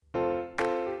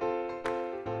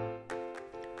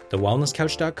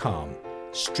thewellnesscouch.com,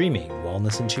 streaming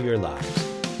wellness into your lives.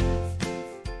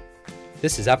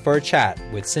 This is Up for a Chat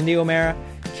with Cindy O'Meara,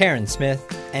 Karen Smith,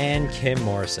 and Kim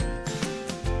Morrison.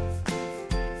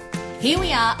 Here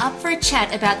we are, up for a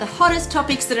chat about the hottest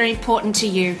topics that are important to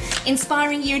you,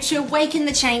 inspiring you to awaken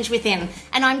the change within.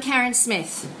 And I'm Karen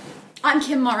Smith. I'm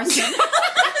Kim Morrison. Sorry.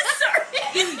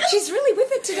 She's really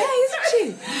with it today, isn't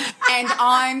she? And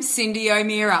I'm Cindy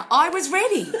O'Meara. I was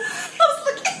ready.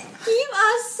 You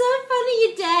are so funny,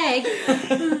 you dag.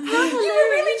 You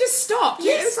were really just stopped.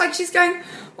 Yes. It was like she's going,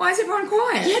 why is everyone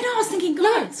quiet? Yeah, no, I was thinking,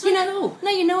 God, you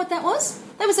know what that was?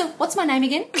 That was what's my name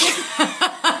again?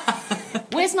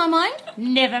 Where's my mind?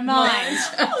 Never mind.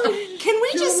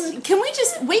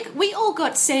 We all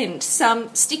got sent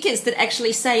some stickers that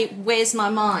actually say, where's my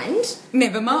mind?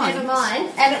 Never mind. Never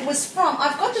mind. And it was from,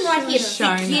 I've got them right here,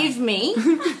 Shona. Forgive me.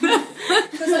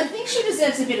 Because I think she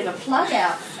deserves a bit of a plug,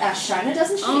 our Shona,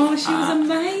 doesn't she? Oh, she was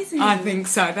amazing. I think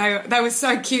so. They were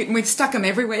so cute, and we've stuck them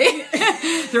everywhere.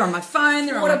 They're on my phone,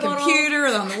 they're on my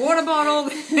computer, they're on the water bottle.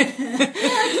 Yeah,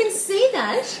 I can see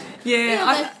that.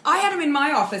 Yeah, I had them in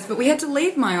my office, but we had to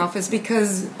leave my office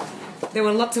because there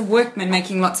were lots of workmen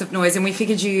making lots of noise, and we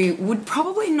figured you would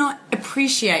probably not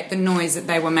appreciate the noise that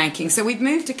they were making. So we've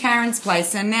moved to Karen's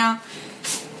place, and now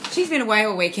she's been away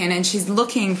all weekend, and she's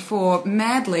looking for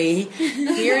madly.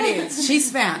 Here it is.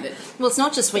 She's found it. Well, it's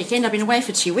not just weekend. I've been away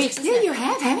for 2 weeks. Yeah, you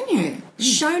have, haven't you?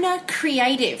 Shona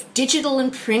Creative, digital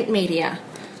and print media.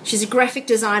 She's a graphic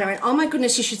designer, and oh my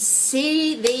goodness, you should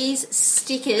see these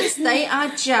stickers. They are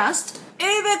just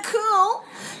uber cool.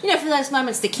 You know, for those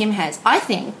moments that Kim has, I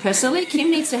think, personally, Kim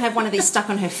needs to have one of these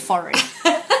stuck on her forehead.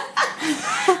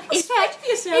 In fact,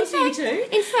 here,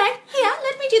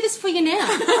 let me do this for you now.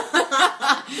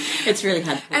 It's really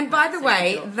hard. And by the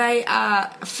way, they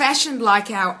are fashioned like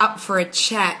our Up for a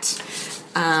Chat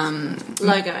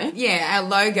logo. Yeah, our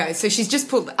logo. So she's just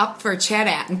pulled Up for a Chat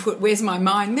out and put Where's My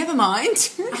Mind? Never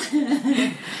mind.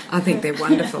 I think they're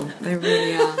wonderful. They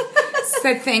really are.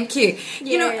 So thank you.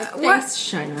 Yeah, you know, thanks,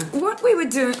 Shona. What we're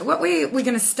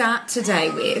going to start today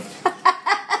with.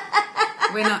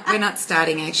 We're not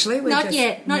starting actually. Not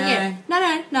yet. No.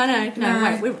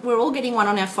 Wait, we're all getting one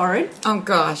on our forehead. Oh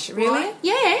gosh, really? Why?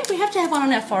 Yeah, we have to have one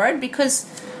on our forehead because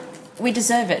we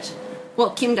deserve it.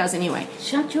 Well, Kim does anyway.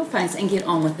 Shut your face and get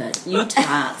on with it. You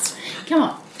tarts. Come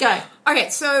on. Go. Okay,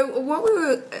 so what we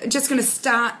were just going to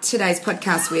start today's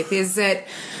podcast with is that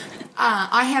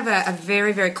I have a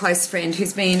very, very close friend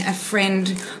who's been a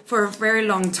friend for a very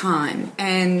long time,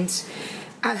 and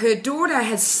her daughter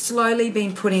has slowly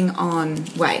been putting on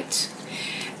weight.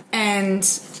 And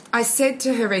I said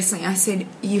to her recently, I said,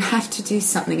 you have to do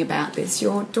something about this.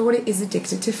 Your daughter is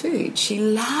addicted to food. She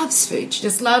loves food. She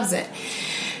just loves it.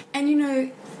 And, you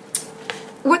know,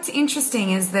 what's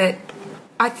interesting is that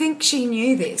I think she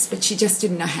knew this, but she just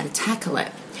didn't know how to tackle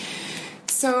it.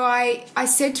 So I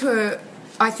said to her,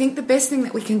 I think the best thing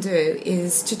that we can do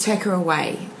is to take her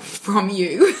away from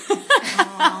you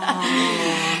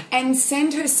and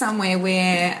send her somewhere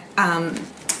where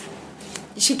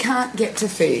she can't get to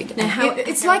food. Now,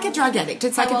 it's like a drug addict.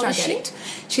 It's like a old drug is she? addict.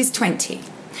 She's 20.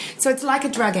 So it's like a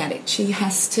drug addict. She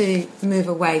has to move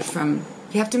away from...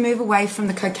 You have to move away from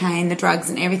the cocaine, the drugs,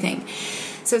 and everything.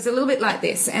 So it's a little bit like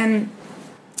this. And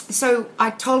so I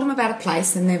told them about a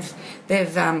place, and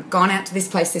they've gone out to this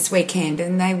place this weekend,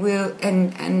 and they will.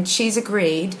 And she's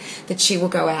agreed that she will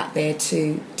go out there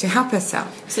to help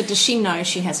herself. So does she know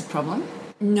she has a problem?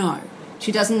 No,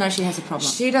 She doesn't know she has a problem.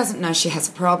 she doesn't know she has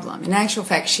a problem. In actual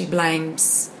fact, she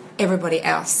blames everybody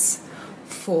else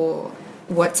for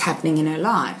what's happening in her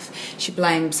life. She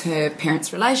blames her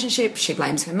parents' relationship, she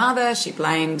blames her mother, she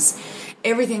blames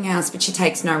everything else, but she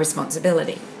takes no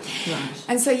responsibility. Right.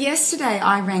 And so yesterday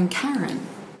I rang Karen,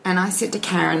 and I said to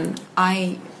Karen,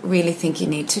 I really think you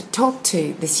need to talk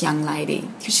to this young lady,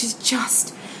 because she's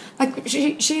just... Like,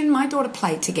 she and my daughter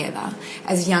played together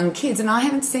as young kids, and I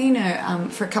haven't seen her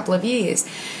for a couple of years.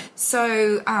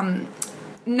 So...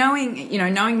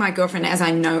 knowing my girlfriend as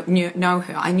I know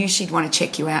her, I knew she'd want to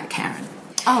check you out, Karen.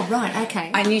 Oh, right, okay.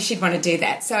 I knew she'd want to do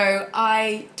that. So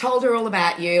I told her all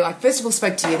about you. I first of all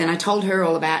spoke to you, then I told her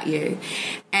all about you.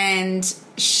 And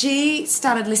she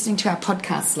started listening to our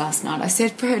podcast last night. I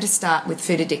said for her to start with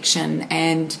food addiction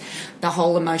and the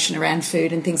whole emotion around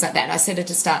food and things like that. I said her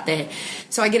to start there.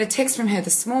 So I get a text from her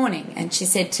this morning, and she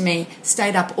said to me,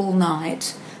 stayed up all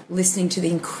night listening to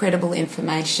the incredible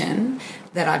information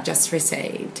that I've just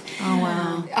received. Oh,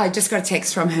 wow. I just got a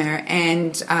text from her,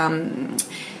 and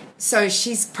so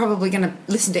she's probably going to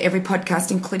listen to every podcast,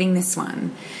 including this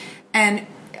one. And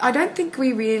I don't think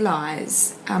we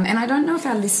realise, and I don't know if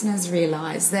our listeners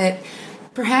realise, that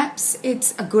perhaps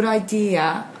it's a good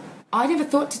idea I never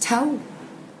thought to tell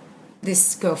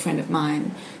this girlfriend of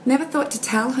mine, never thought to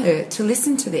tell her to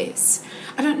listen to this.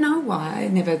 I don't know why I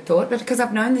never thought, but because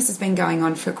I've known this has been going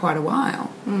on for quite a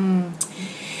while.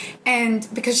 And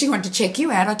because she wanted to check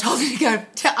you out, I told her to go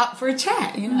up for a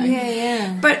chat, you know.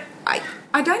 Yeah. But I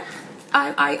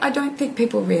don't think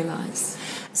people realise.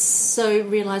 So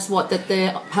realise what? That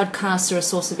the podcasts are a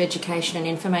source of education and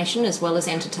information as well as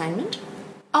entertainment?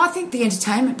 I think the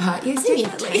entertainment part, yes, I think the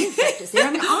definitely. entertainment factors there.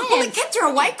 I mean, Well, it kept her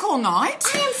awake all night.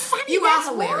 I am funny. You that's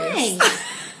are hilarious.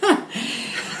 why.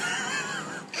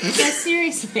 No,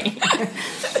 seriously.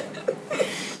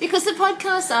 Because the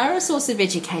podcasts are a source of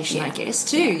education, I guess,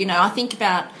 too. You know, I think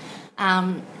about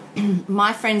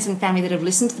my friends and family that have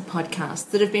listened to the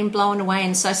podcast that have been blown away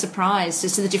and so surprised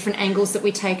as to the different angles that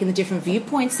we take and the different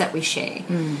viewpoints that we share.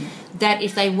 That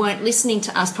if they weren't listening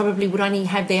to us, probably would only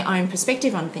have their own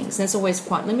perspective on things. And it's always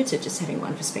quite limited just having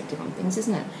one perspective on things,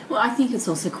 isn't it? Well, I think it's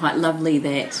also quite lovely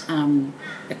that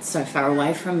it's so far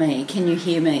away from me. Can you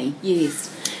hear me?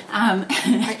 Yes.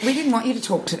 We didn't want you to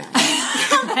talk today.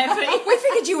 We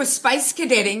figured you were space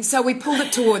cadetting, so we pulled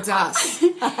it towards us.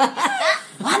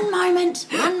 One moment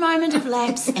of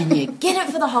lapse, and you get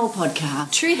it for the whole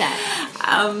podcast. True that.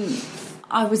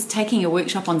 I was taking a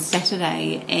workshop on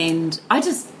Saturday, and I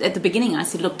just, at the beginning, I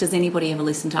said, look, does anybody ever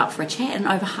listen to Up for a Chat? And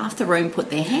over half the room put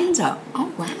their hands up.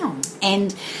 Oh, wow.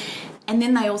 And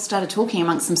then they all started talking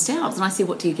amongst themselves, and I said,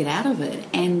 what do you get out of it?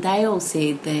 And they all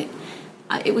said that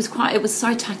it was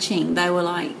so touching. They were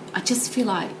like, I just feel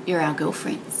like you're our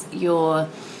girlfriends.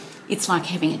 It's like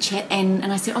having a chat. And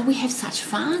I said, oh, we have such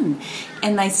fun.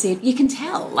 And they said, you can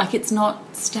tell, like it's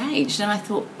not staged. And I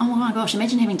thought, oh my gosh,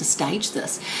 imagine having to stage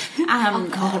this. Oh,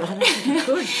 God, I don't think I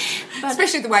could.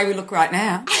 Especially the way we look right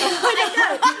now.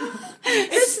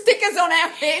 There's stickers on our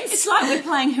heads. It's like we're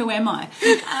playing Who Am I?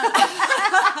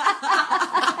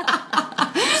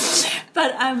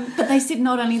 But they said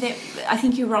not only that, I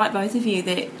think you're right, both of you,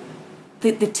 that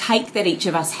the take that each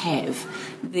of us have,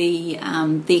 the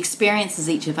experiences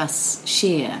each of us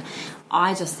share,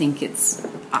 I just think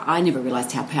I never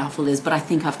realised how powerful it is, but I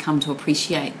think I've come to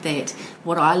appreciate that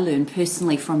what I learned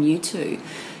personally from you two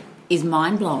is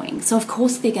mind-blowing. So of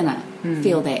course they're going to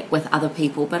feel that with other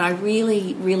people, but I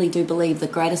really, really do believe the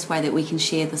greatest way that we can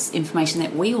share this information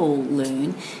that we all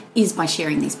learn is by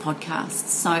sharing these podcasts.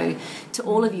 So to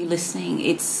all of you listening,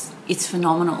 it's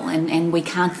phenomenal, and we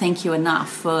can't thank you enough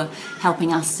for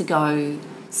helping us to go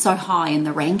so high in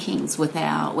the rankings with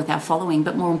our following,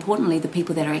 but more importantly, the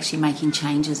people that are actually making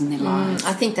changes in their lives.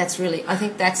 I think that's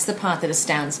the part that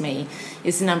astounds me,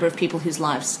 is the number of people whose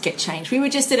lives get changed.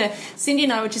 Cindy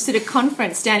and I were just at a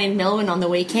conference down in Melbourne on the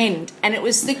weekend, and it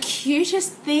was the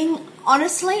cutest thing.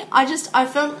 Honestly, I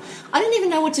felt I didn't even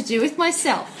know what to do with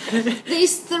myself.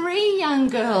 These 3 young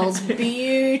girls,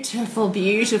 beautiful,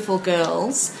 beautiful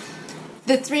girls,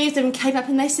 the 3 of them came up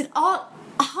and they said, oh,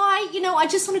 hi, I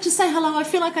just wanted to say hello. I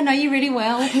feel like I know you really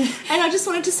well. And I just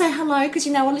wanted to say hello because,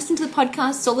 I listen to the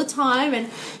podcasts all the time and,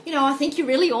 I think you're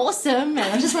really awesome.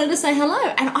 And I just wanted to say hello.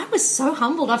 And I was so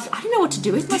humbled. I didn't know what to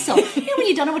do with myself. When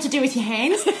you don't know what to do with your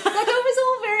hands?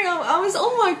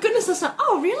 Oh my goodness. I was like,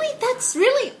 oh, really? That's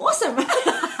really awesome.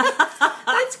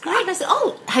 That's great. And I said,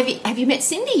 oh, have you met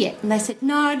Cindy yet? And they said,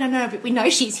 no, but we know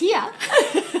she's here.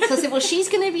 So I said, well, she's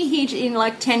going to be here in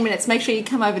like 10 minutes. Make sure you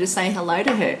come over to say hello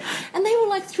to her. And they were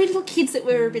like 3 little kids that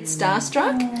were a bit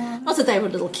starstruck. Not that they were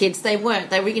little kids. They weren't.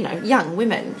 They were, young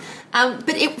women.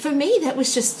 But for me, that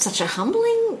was just such a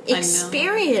humbling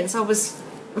experience. I was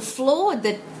floored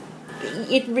that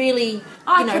it really...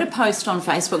 I put a post on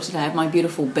Facebook today of my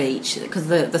beautiful beach because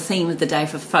the theme of the day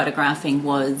for photographing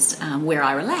was where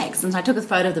I relax. And so I took a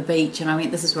photo of the beach and I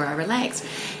went, this is where I relax.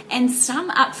 And some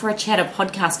Up for a Chat, a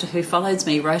podcaster who follows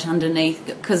me, wrote underneath,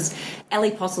 because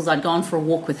Ellie Postles, I'd gone for a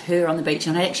walk with her on the beach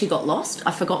and I actually got lost.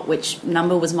 I forgot which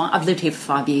number was mine. I've lived here for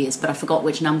 5 years, but I forgot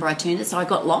which number I turned it, so I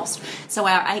got lost. So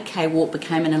our 8K walk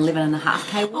became an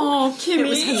 11.5K walk. Oh, Kimmy. It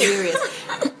was hilarious.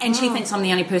 And she thinks I'm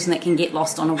the only person that can get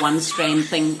lost on a one-strand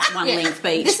thing, one-length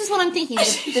beach. This is what I'm thinking.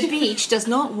 The beach does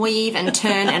not weave and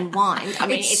turn and wind. I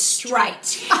mean, it's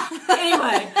straight.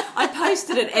 Anyway, I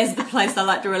posted it as the place I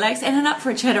like to relax, and an Up for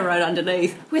a Chat wrote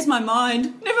underneath, where's my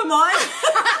mind? Never mind.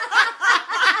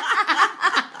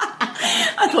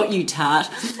 I thought, you tart.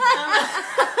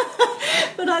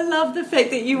 But I love the fact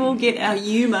that you all get our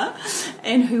humour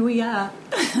and who we are.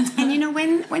 And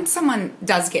when someone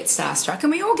does get starstruck,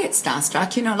 and we all get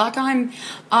starstruck, like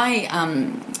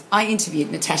I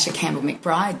interviewed Natasha Campbell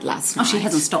McBride last night. Oh, she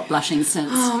hasn't stopped blushing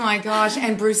since. Oh my gosh!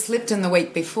 And Bruce Lipton the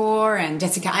week before, and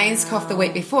Jessica Ainscough the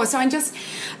week before. So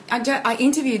I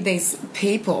interviewed these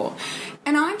people,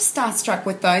 And I'm starstruck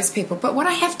with those people. But what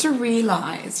I have to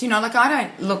realise, like I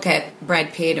don't look at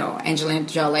Brad Pitt or Angelina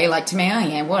Jolie, like to me, oh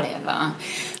yeah, whatever.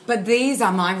 But these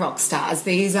are my rock stars.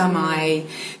 These are my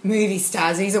movie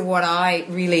stars. These are what I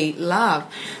really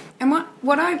love. And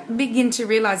what I begin to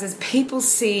realise is people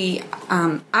see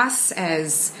us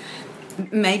as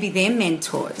maybe their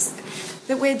mentors,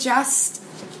 that we're just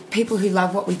people who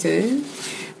love what we do,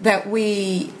 that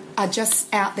we are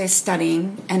just out there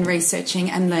studying and researching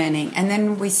and learning, and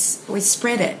then we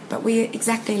spread it, but we're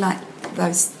exactly like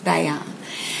they are.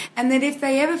 And that if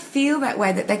they ever feel that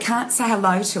way, that they can't say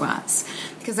hello to us.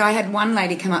 Because I had one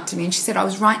lady come up to me and she said, I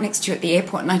was right next to you at the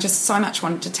airport and I just so much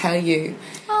wanted to tell you.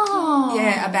 Oh.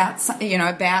 Yeah,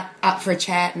 about Up for a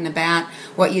Chat and about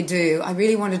what you do. I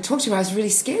really wanted to talk to you, but I was really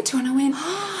scared to. And I went,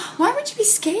 why would you be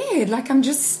scared? Like,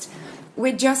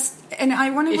 we're just, and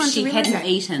I want everyone If she to realise hadn't that.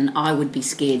 eaten, I would be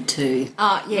scared too.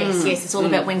 Oh, yes, it's all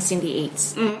about when Cindy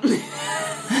eats.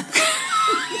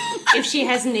 If she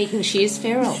hasn't eaten, she is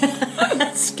feral.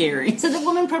 That's scary. So the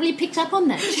woman probably picked up on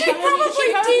that. She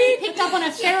probably picked up on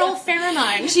a feral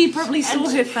pheromone. She probably saw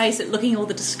her face at looking at all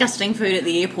the disgusting food at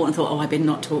the airport and thought, I better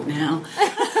not talk now.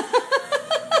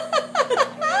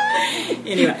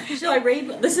 Anyway, shall I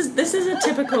read? This is a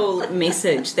typical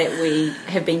message that we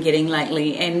have been getting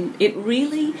lately, and it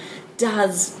really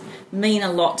does mean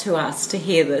a lot to us to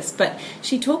hear this. But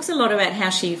she talks a lot about how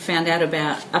she found out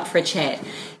about Up for a Chat.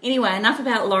 Anyway, enough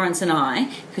about Lawrence and I,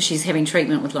 because she's having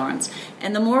treatment with Lawrence,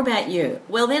 and the more about you.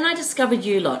 Well, then I discovered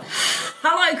you lot.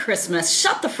 Hello, Christmas.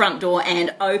 Shut the front door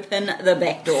and open the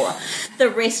back door.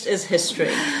 The rest is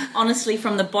history. Honestly,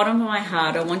 from the bottom of my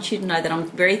heart, I want you to know that I'm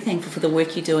very thankful for the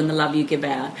work you do and the love you give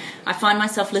out. I find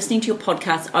myself listening to your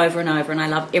podcasts over and over, and I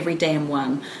love every damn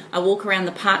one. I walk around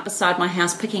the park beside my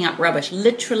house picking up rubbish,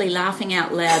 literally laughing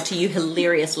out loud to you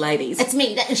hilarious ladies. It's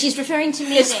me. She's referring to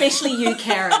me. Especially you,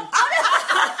 Karen.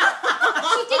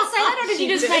 She did say that, or did you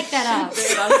just make that up?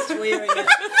 I'm swearing it.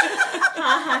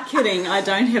 Haha, kidding. I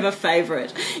don't have a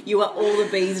favourite. You are all the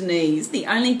bee's knees. The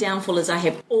only downfall is I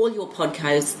have all your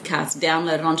podcasts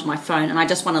downloaded onto my phone and I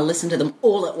just want to listen to them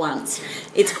all at once.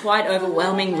 It's quite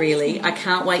overwhelming, really. I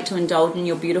can't wait to indulge in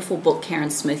your beautiful book, Karen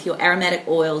Smith, your aromatic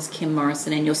oils, Kim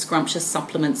Morrison, and your scrumptious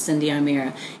supplements, Cindy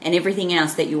O'Meara, and everything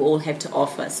else that you all have to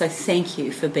offer. So thank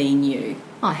you for being you.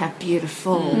 Oh, how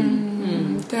beautiful.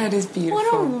 That is beautiful.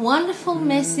 What a wonderful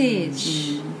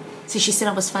message. So she said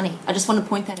I was funny. I just want to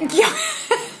point that out. Yeah.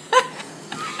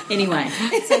 Anyway,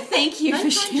 so thank you for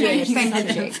sharing thank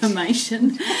that you.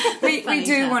 information. We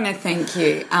do want to thank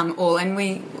you all,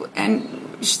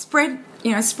 and spread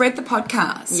the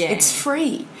podcast. Yeah. It's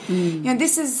free.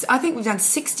 This is, I think we've done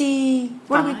 60.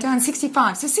 What have we done?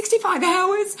 65. So 65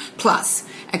 hours plus.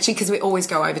 Actually, because we always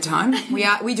go overtime.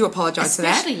 We do apologise for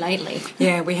that. Especially lately.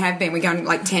 Yeah, we have been. We're going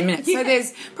like 10 minutes. So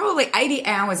there's probably 80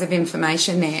 hours of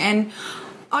information there, and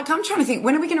I'm trying to think,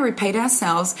 when are we going to repeat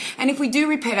ourselves? And if we do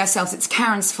repeat ourselves, it's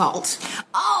Karen's fault.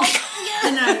 Oh,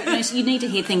 No, you need to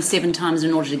hear things 7 times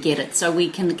in order to get it, so we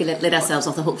can let ourselves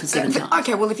off the hook for 7 times.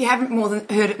 Okay, well, if you haven't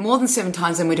heard it more than 7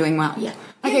 times, then we're doing well. Yeah.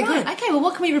 Okay, right. good. Okay, well,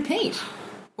 what can we repeat?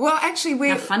 Well, actually,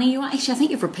 How funny you are. Actually, I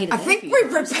think you've repeated I that. think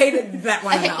we've repeated that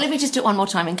one Okay, enough. let me just do it one more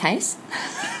time in case.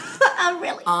 I'm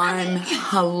really I'm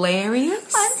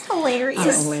hilarious.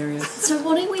 hilarious. hilarious. So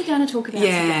what are we going to talk about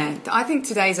Yeah, today? I think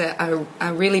today's a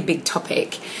really big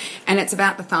topic, and it's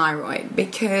about the thyroid,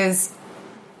 because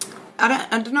I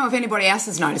don't know if anybody else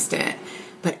has noticed it,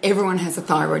 but everyone has a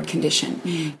thyroid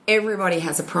condition. Everybody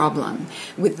has a problem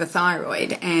with the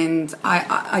thyroid, and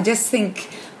I just think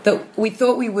that we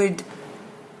thought we would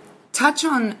touch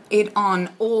on it on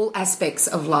all aspects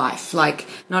of life, like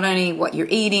not only what you're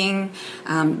eating,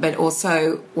 but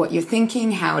also what you're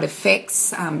thinking, how it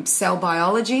affects cell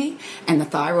biology, and the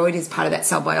thyroid is part of that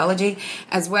cell biology,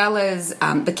 as well as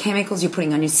the chemicals you're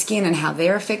putting on your skin and how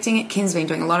they're affecting it. Kim's been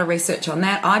doing a lot of research on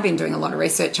that. I've been doing a lot of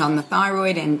research on the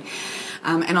thyroid, and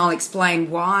I'll explain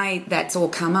why that's all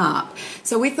come up.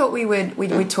 So we thought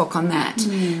we'd talk on that.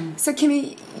 So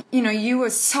Kimmy, you were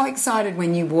so excited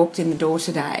when you walked in the door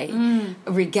today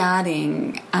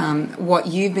regarding what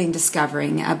you've been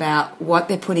discovering about what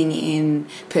they're putting in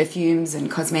perfumes and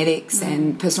cosmetics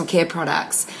and personal care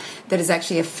products that is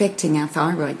actually affecting our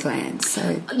thyroid glands.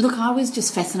 So Look, I was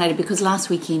just fascinated because last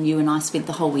weekend you and I spent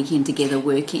the whole weekend together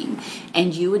working,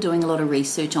 and you were doing a lot of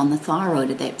research on the thyroid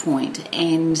at that point,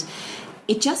 and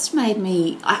it just made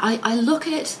me. I look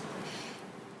at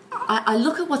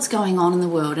what's going on in the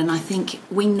world, and I think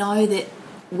we know that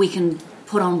we can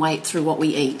put on weight through what we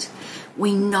eat.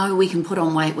 We know we can put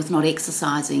on weight with not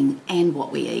exercising and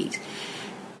what we eat.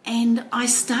 And I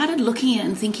started looking at it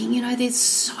and thinking,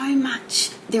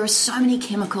 there are so many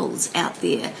chemicals out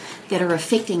there that are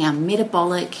affecting our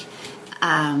metabolic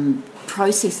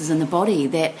processes in the body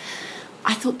that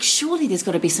I thought surely there's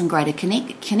got to be some greater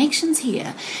connections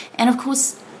here. And of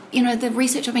course, the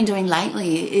research I've been doing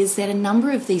lately is that a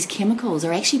number of these chemicals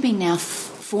are actually being now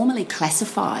formally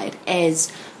classified as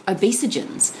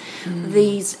obesogens.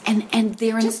 These and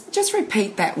they're in Just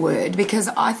repeat that word, because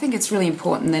I think it's really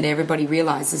important that everybody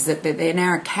realises that they're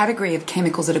now a category of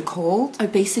chemicals that are called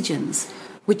obesogens.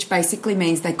 which basically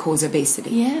means they cause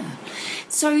obesity. Yeah.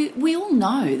 So we all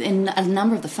know in a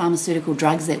number of the pharmaceutical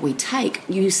drugs that we take,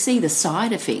 you see the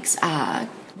side effects are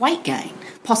weight gain.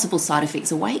 Possible side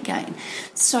effects are weight gain.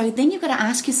 So then you've got to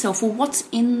ask yourself, well, what's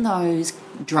in those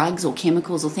drugs or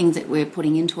chemicals or things that we're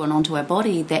putting into and onto our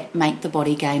body that make the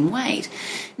body gain weight?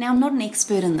 Now, I'm not an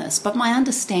expert in this, but my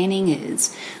understanding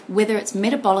is whether it's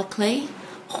metabolically,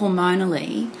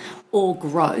 hormonally, or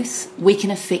growth, we can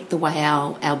affect the way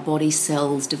our body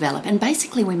cells develop. And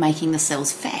basically, we're making the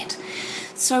cells fat.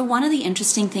 So one of the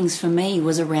interesting things for me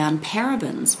was around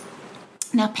parabens.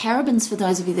 Now, parabens, for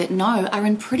those of you that know, are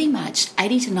in pretty much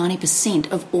 80 to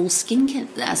 90% of all skin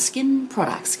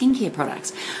products, skincare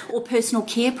products, or personal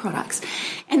care products.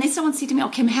 And then someone said to me,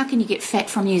 Kim, how can you get fat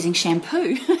from using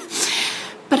shampoo?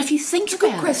 But if you think about it... It's a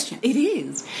good question. It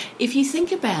is. If you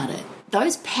think about it,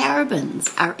 those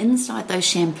parabens are inside those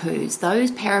shampoos.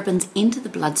 Those parabens enter the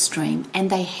bloodstream and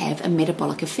they have a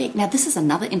metabolic effect. Now, this is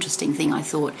another interesting thing I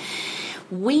thought.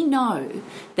 We know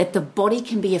that the body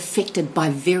can be affected by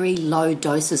very low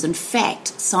doses. In fact,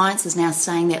 science is now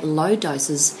saying that low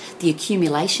doses, the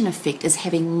accumulation effect, is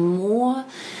having more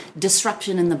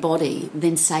disruption in the body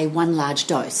than, say, one large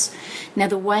dose. Now,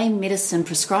 the way medicine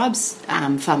prescribes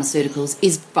pharmaceuticals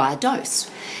is by a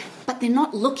dose. But they're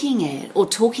not looking at or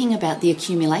talking about the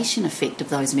accumulation effect of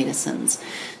those medicines.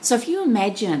 So if you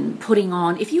imagine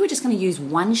if you were just going to use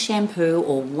one shampoo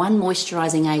or one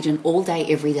moisturising agent all day,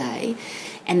 every day,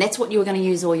 and that's what you were going to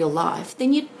use all your life,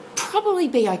 then you'd probably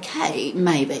be okay,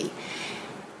 maybe.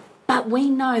 But we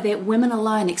know that women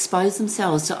alone expose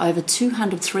themselves to over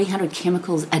 200, 300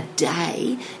 chemicals a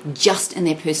day just in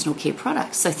their personal care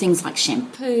products. So things like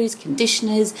shampoos,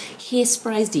 conditioners,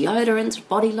 hairsprays, deodorants,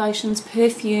 body lotions,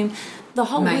 perfume, the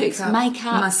whole works,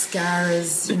 makeup,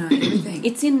 mascaras, everything.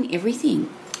 It's in everything.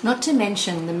 Not to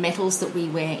mention the metals that we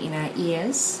wear in our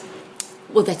ears.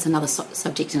 Well, that's another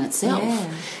subject in itself. Yeah.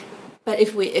 But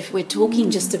if we're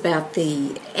talking just about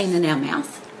and in our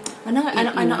mouth. I know.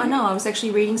 I was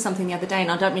actually reading something the other day, and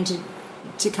I don't mean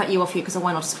to cut you off here because I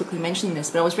want to just quickly mention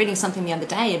this, but I was reading something the other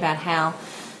day about how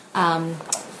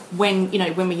when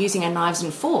we're using our knives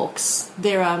and forks,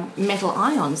 there are metal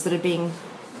ions that are being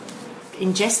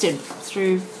ingested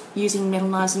through using metal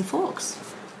knives and forks.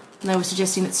 And they were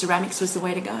suggesting that ceramics was the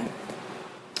way to go.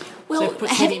 Well, So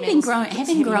having grown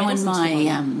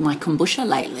my kombucha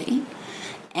lately,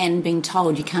 and being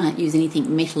told you can't use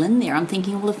anything metal in there, I'm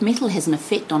thinking, well, if metal has an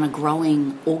effect on a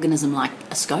growing organism like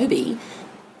a SCOBY,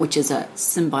 which is a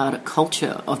symbiotic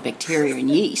culture of bacteria and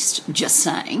yeast, just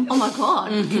saying. Oh my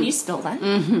God, Can you spell that?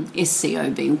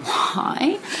 SCOBY.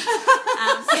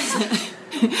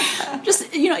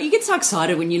 Just, you get so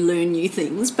excited when you learn new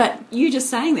things, but you just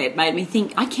saying that made me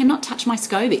think, I cannot touch my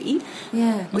SCOBY.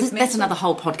 Yeah. Well, that's another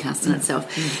whole podcast in itself.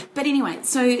 But anyway,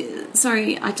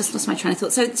 sorry, I just lost my train of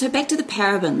thought. So back to the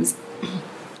parabens.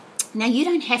 Now, you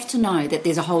don't have to know that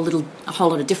there's a whole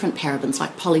lot of different parabens,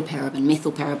 like polyparaben,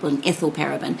 methylparaben,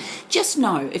 ethylparaben. Just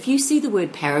know, if you see the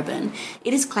word paraben,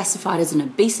 it is classified as an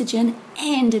obesogen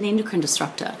and an endocrine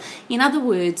disruptor. In other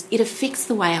words, it affects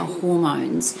the way our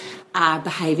hormones are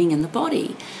behaving in the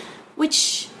body,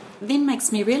 which then makes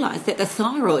me realise that the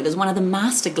thyroid is one of the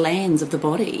master glands of the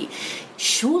body.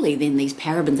 Surely then these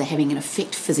parabens are having an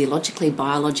effect physiologically,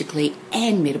 biologically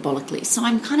and metabolically. So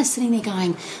I'm kind of sitting there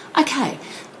going, okay,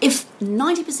 if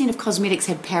 90% of cosmetics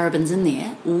have parabens in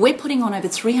there, we're putting on over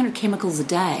 300 chemicals a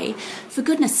day, for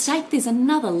goodness sake, there's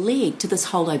another leg to this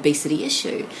whole obesity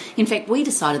issue. In fact, we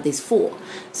decided there's 4.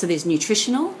 So there's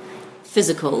nutritional,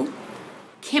 physical,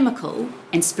 chemical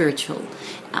and spiritual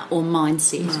or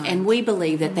mindset. And we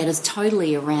believe that is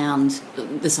totally around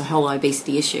this whole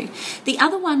obesity issue. The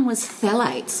other one was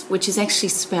phthalates, which is actually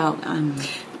spelled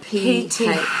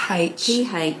P-H-A-L-A-T-E-S.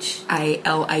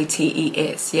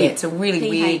 Yeah, it's a really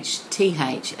weird...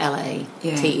 P-H-T-H-L-A-T-E-S,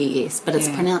 but it's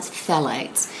pronounced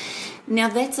phthalates. Now,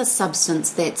 that's a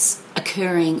substance that's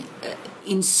occurring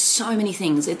in so many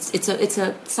things. It's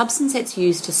a substance that's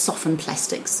used to soften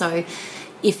plastics. So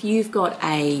if you've got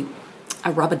a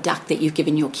a rubber duck that you've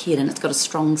given your kid and it's got a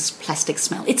strong plastic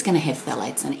smell, it's going to have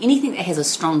phthalates in it. Anything that has a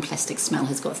strong plastic smell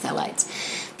has got phthalates.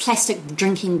 Plastic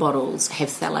drinking bottles have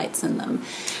phthalates in them.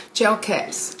 Gel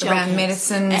caps Gel around caps,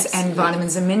 medicines absolutely. and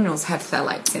vitamins and minerals have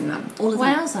phthalates in them. All of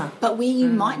them. Wowza. But where you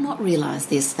might not realise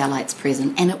there's phthalates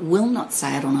present, and it will not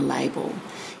say it on a label,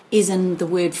 is in the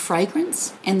word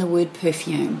fragrance and the word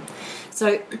perfume.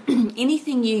 So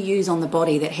anything you use on the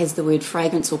body that has the word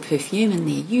fragrance or perfume in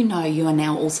there, you know you are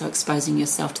now also exposing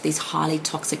yourself to these highly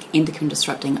toxic endocrine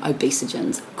disrupting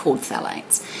obesogens called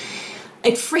phthalates.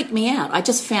 It freaked me out. I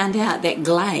just found out that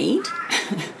Glade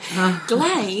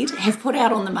have put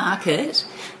out on the market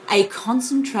a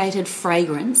concentrated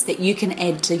fragrance that you can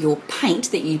add to your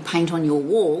paint that you paint on your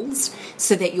walls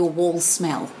so that your walls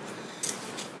smell.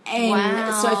 And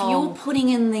Wow. so if you're putting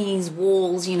in these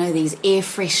walls, you know, these air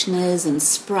fresheners and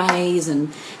sprays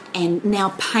and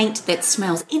now paint that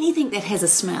smells, anything that has a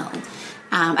smell,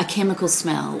 a chemical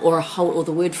smell or or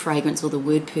the word fragrance or the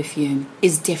word perfume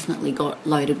is definitely got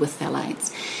loaded with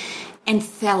phthalates. And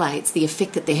phthalates, the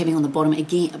effect that they're having on the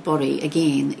body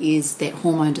again is that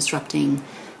hormone disrupting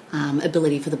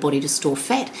ability for the body to store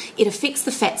fat. It affects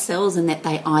the fat cells in that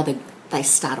they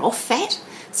start off fat.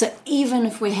 So even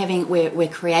if we're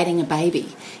creating a baby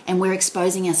and we're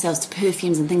exposing ourselves to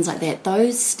perfumes and things like that,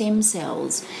 those stem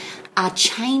cells are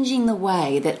changing the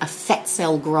way that a fat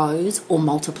cell grows or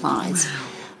multiplies.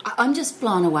 Wow. I'm just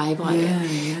blown away by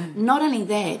it. Yeah. Not only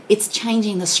that, it's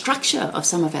changing the structure of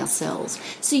some of our cells.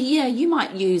 So yeah, you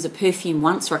might use a perfume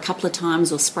once or a couple of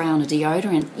times or spray on a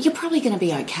deodorant. You're probably going to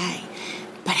be okay.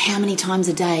 But how many times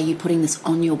a day are you putting this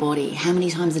on your body? How many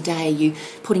times a day are you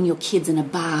putting your kids in a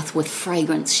bath with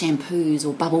fragrance shampoos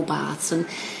or bubble baths? And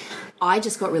I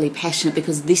just got really passionate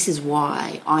because this is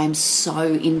why I'm so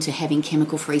into having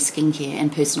chemical-free skincare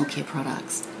and personal care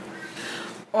products.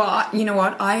 Well, you know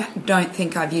what? I don't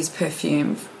think I've used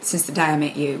perfume since the day I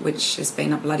met you, which has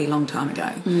been a bloody long time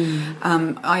ago.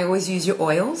 I always use your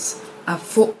oils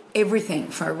for everything,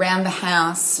 for around the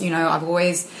house. You know, I've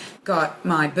always got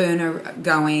my burner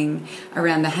going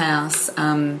around the house.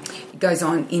 It goes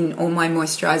on in all my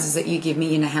moisturisers that you give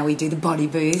me. You know how we do the body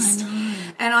boost.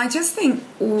 And I just think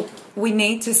we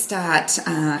need to start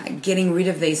getting rid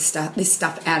of this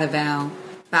stuff out of our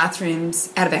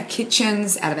bathrooms, out of our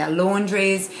kitchens, out of our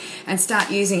laundries, and start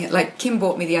using it. Like Kim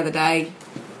bought me the other day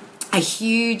a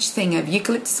huge thing of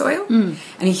eucalyptus oil and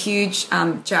a huge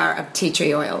jar of tea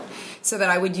tree oil so that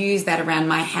I would use that around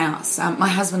my house. My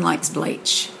husband likes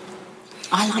bleach.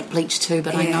 I like bleach too,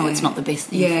 but I know it's not the best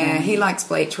thing. Yeah, for me. he likes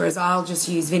bleach, whereas I'll just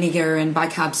use vinegar and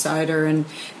bicarb soda and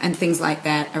things like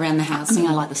that around the house. I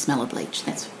mean, I like the smell of bleach.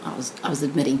 I was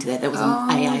admitting to that. That was an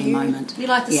AA moment. You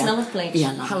like the smell of bleach? Yeah,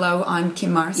 I love it. Hello, I'm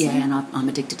Kim Morrison. Yeah, and I'm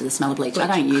addicted to the smell of bleach. I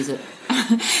don't use it,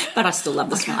 but I still love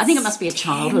the smell. I think it must be a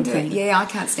childhood thing. Yeah, I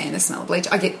can't stand the smell of bleach.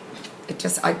 It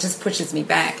just pushes me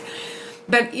back.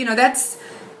 But you know,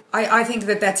 I think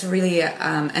that's really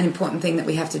an important thing that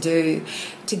we have to do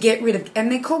to get rid of,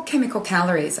 and they're called chemical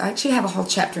calories. I actually have a whole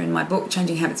chapter in my book,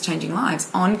 Changing Habits, Changing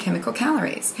Lives, on chemical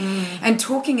calories and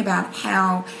talking about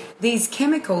how these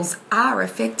chemicals are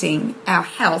affecting our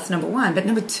health, number one. But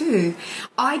number two,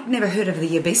 I'd never heard of the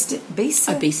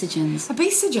Obesogens.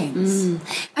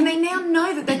 And they now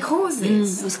know that they cause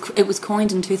this. It was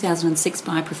coined in 2006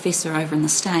 by a professor over in the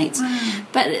States.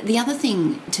 But the other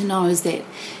thing to know is that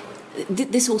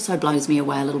this also blows me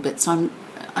away a little bit. So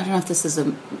I don't know if this is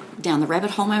a down the rabbit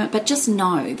hole moment, but just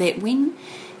know that when,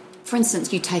 for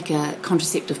instance, you take a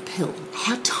contraceptive pill,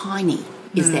 how tiny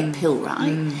is that pill,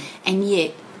 right? And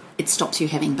yet it stops you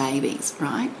having babies,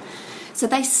 right? So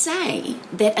they say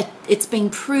that it's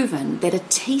been proven that a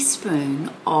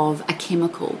teaspoon of a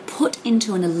chemical put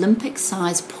into an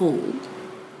Olympic-sized pool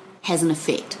has an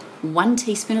effect. 1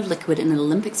 teaspoon of liquid in an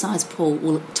Olympic-sized pool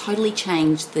will totally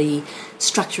change the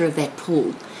structure of that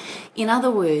pool. In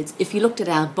other words, if you looked at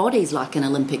our bodies like an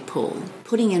Olympic pool,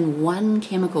 putting in 1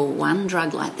 chemical, 1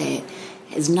 drug like that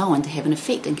is known to have an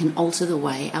effect and can alter the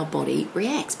way our body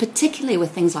reacts, particularly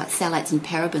with things like phthalates and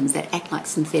parabens that act like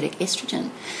synthetic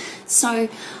estrogen. So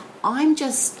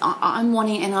I'm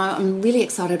wanting, and I'm really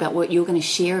excited about what you're going to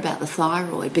share about the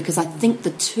thyroid, because I think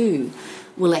the two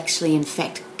will actually, in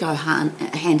fact, go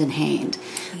hand in hand.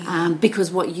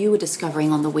 Because what you were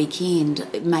discovering on the weekend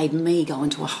made me go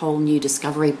into a whole new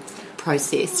discovery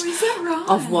process. Oh, is that right?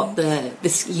 Of what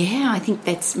I think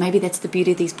that's the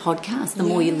beauty of these podcasts. The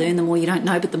more you learn, the more you don't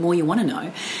know, but the more you want to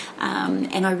know.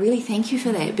 And I really thank you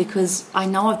for that, because I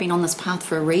know I've been on this path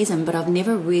for a reason, but I've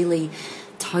never really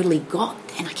totally got.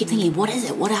 And I keep thinking, what is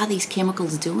it? What are these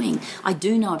chemicals doing? I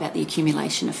do know about the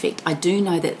accumulation effect. I do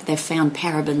know that they've found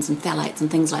parabens and phthalates and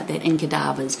things like that in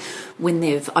cadavers when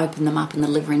they've opened them up in the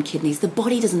liver and kidneys. The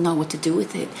body doesn't know what to do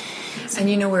with it. And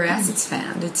you know where else it's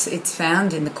found? It's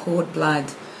found in the cord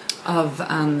blood of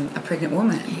a pregnant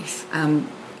woman. Yes.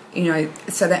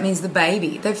 So that means the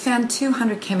baby. They've found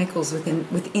 200 chemicals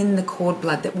within the cord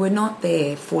blood that were not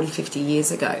there 40, 50 years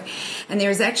ago. And there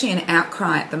is actually an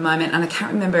outcry at the moment, and I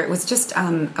can't remember, it was just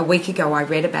a week ago I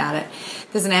read about it.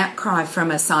 There's an outcry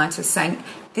from a scientist saying,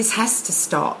 this has to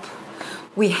stop.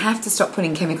 We have to stop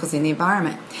putting chemicals in the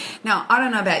environment. Now, I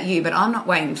don't know about you, but I'm not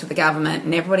waiting for the government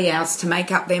and everybody else to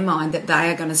make up their mind that they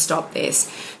are going to stop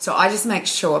this. So I just make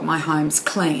sure my home's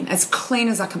clean as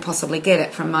I can possibly get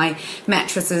it, from my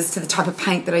mattresses to the type of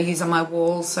paint that I use on my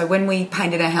walls. So when we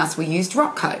painted our house, we used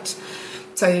rock coat.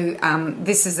 So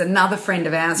this is another friend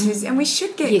of ours and we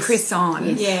should get Chris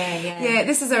on. Yes. Yeah,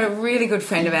 this is a really good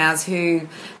friend of ours who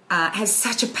has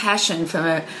such a passion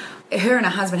for... Her and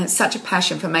her husband have such a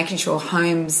passion for making sure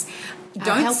homes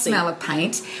don't smell of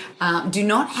paint, do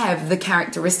not have the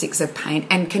characteristics of paint,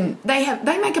 and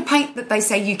they make a paint that they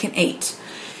say you can eat.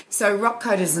 So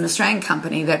Rockcoat is an Australian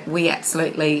company that we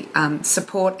absolutely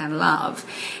support and love,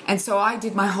 and so I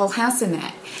did my whole house in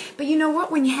that. But you know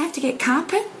what? When you have to get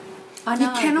carpet, I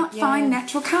know, you cannot find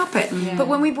natural carpet. Yeah. But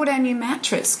when we bought our new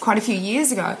mattress quite a few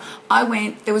years ago,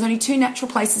 there was only 2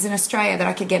 natural places in Australia that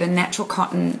I could get a natural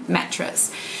cotton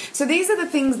mattress. So these are the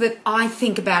things that I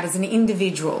think about as an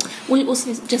individual. Well,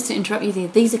 also, just to interrupt you there,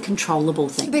 these are controllable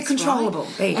things. They're controllable.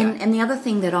 Right? There you go. And the other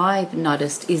thing that I've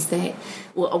noticed is that,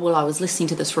 well, I was listening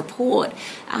to this report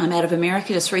out of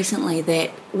America just recently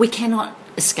that we cannot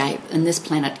escape in this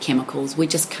planet chemicals. We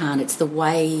just can't. It's the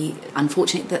way,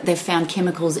 unfortunately, that they've found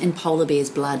chemicals in polar bears'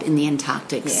 blood in the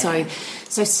Antarctic. Yeah.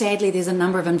 So sadly, there's a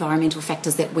number of environmental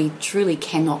factors that we truly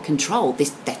cannot control.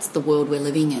 That's the world we're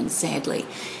living in, sadly.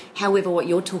 However, what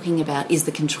you're talking about is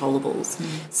the controllables.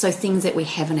 So things that we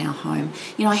have in our home.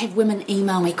 You know, I have women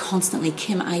email me constantly,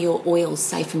 Kim, are your oils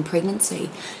safe in pregnancy?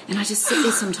 And I just sit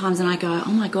there sometimes and I go,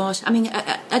 oh my gosh. I mean,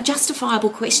 a justifiable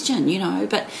question, you know,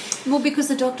 but... Well, because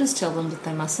the doctors tell them that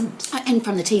they mustn't. And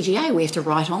from the TGA, we have to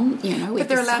write on, you know... But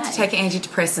they're allowed to take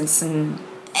antidepressants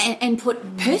and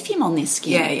put perfume on their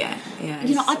skin. Yeah.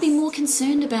 You know, I'd be more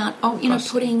concerned about,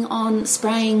 putting on,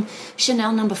 spraying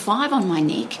Chanel No. 5 on my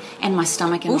neck and my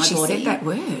stomach and my she body. said that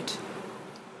word.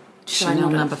 Should I Chanel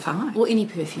not No. have? 5. Or any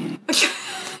perfume.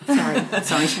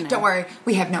 Sorry, Chanel. Don't worry,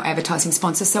 we have no advertising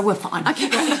sponsors, so we're fine. Okay,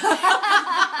 great.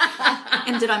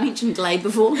 And did I mention Glade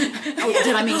before? Did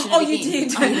I mention it again? You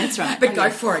did. Oh, that's right. But go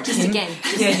for it. Just Kim. again.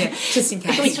 Yeah, just in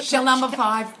case. Shell number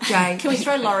 5, Jay. Can we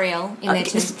throw L'Oreal in there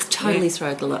too? Totally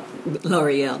throw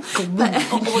L'Oreal.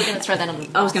 Or we're going to throw that on the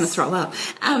bus. I was going to throw up.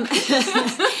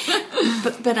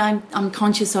 But I'm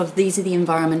conscious of these are the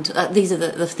environment. These are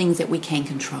the things that we can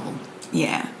control.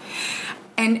 Yeah.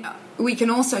 And we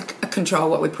can also control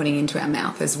what we're putting into our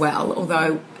mouth as well,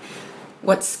 although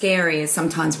what's scary is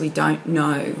sometimes we don't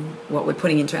know what we're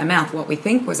putting into our mouth. What we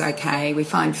think was okay, we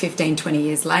find 15, 20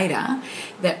 years later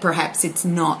that perhaps it's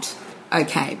not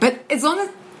okay. But as long as,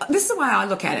 this is the way I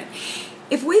look at it,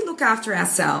 if we look after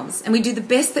ourselves and we do the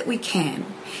best that we can,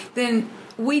 then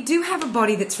we do have a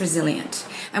body that's resilient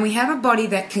and we have a body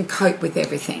that can cope with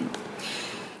everything.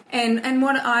 And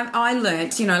what I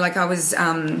learnt, you know, like I was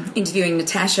interviewing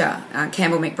Natasha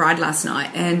Campbell McBride last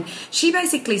night, and she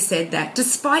basically said that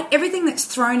despite everything that's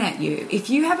thrown at you, if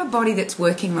you have a body that's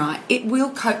working right, it will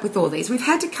cope with all these. We've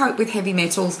had to cope with heavy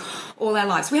metals all our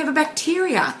lives. We have a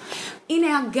bacteria in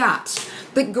our gut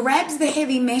that grabs the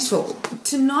heavy metal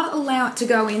to not allow it to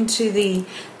go into the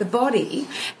body,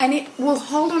 and it will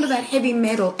hold onto that heavy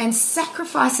metal and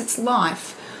sacrifice its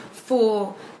life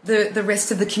for the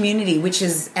rest of the community, which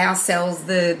is our cells,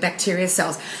 the bacteria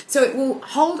cells. So it will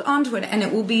hold onto it and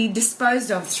it will be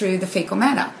disposed of through the fecal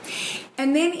matter.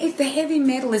 And then if the heavy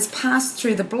metal is passed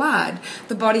through the blood,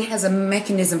 the body has a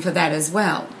mechanism for that as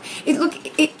well.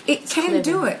 It can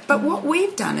do it. But what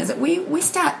we've done is that we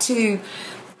start to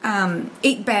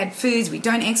eat bad foods, we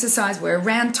don't exercise, we're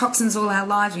around toxins all our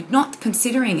lives, we're not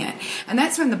considering it. And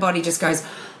that's when the body just goes,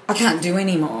 I can't do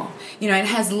anymore. You know, it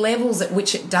has levels at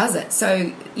which it does it.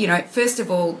 So, you know, first of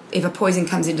all, if a poison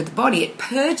comes into the body, it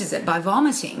purges it by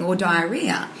vomiting or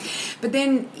diarrhea. But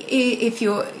then if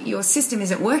your system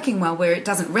isn't working well, where it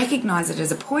doesn't recognise it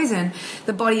as a poison,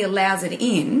 the body allows it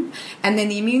in, and then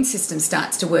the immune system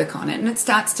starts to work on it, and it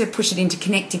starts to push it into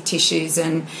connective tissues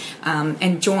and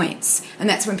joints, and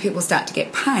that's when people start to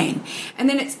get pain. And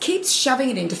then it keeps shoving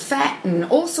it into fat and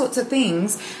all sorts of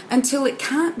things until it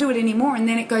can't do it anymore, and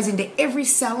then it goes goes into every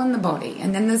cell in the body,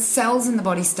 and then the cells in the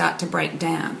body start to break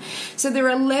down. So there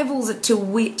are levels to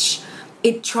which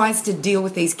it tries to deal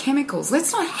with these chemicals.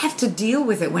 Let's not have to deal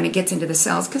with it when it gets into the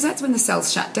cells, because that's when the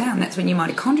cells shut down. That's when your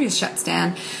mitochondria shuts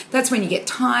down. That's when you get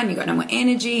tired, you've got no more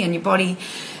energy, and your body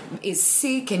is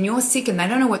sick, and you're sick, and they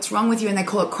don't know what's wrong with you, and they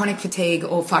call it chronic fatigue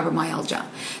or fibromyalgia.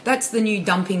 That's the new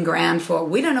dumping ground for,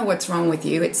 we don't know what's wrong with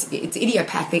you. It's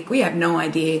idiopathic. We have no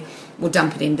idea. We'll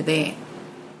dump it into there.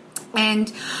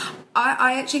 And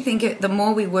I actually think the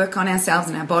more we work on ourselves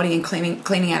and our body and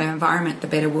cleaning out our environment, the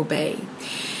better we'll be.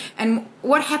 And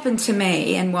what happened to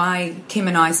me, and why Kim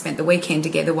and I spent the weekend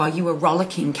together while you were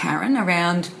rollicking, Karen,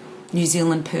 around New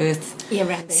Zealand, Perth, around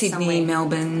there Sydney, somewhere.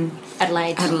 Melbourne,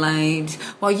 Adelaide.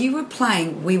 While you were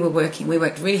playing, we were working. We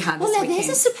worked really hard this weekend. There's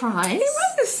a surprise.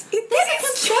 That's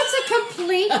That's a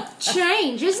complete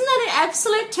change. Isn't that an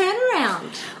absolute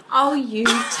turnaround? Oh, you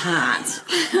tart.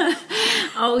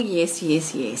 Oh, yes.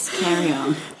 Carry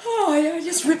on. Oh, I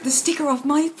just ripped the sticker off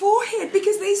my forehead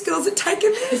because these girls had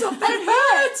taken theirs off.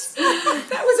 That hurts.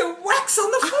 That was a wax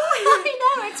on the forehead.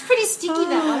 I know, it's pretty sticky,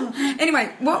 that one.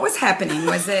 Anyway, what was happening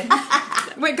was that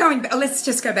let's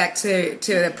just go back to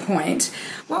the point.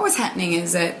 What was happening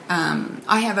is that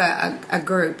I have a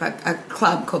group, a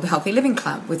club called the Healthy Living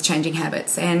Club with Changing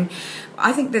Habits, and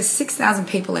I think there's 6,000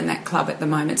 people in that club at the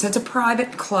moment. So it's a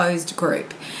private, closed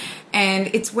group.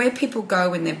 And it's where people go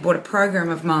when they've bought a program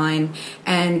of mine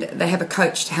and they have a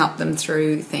coach to help them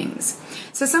through things.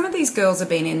 So some of these girls have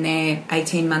been in there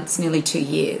 18 months, nearly 2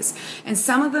 years. And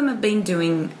some of them have been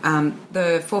doing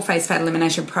the 4-phase fat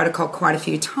elimination protocol quite a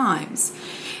few times.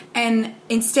 And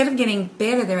instead of getting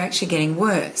better, they're actually getting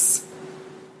worse.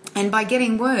 And by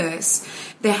getting worse,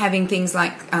 they're having things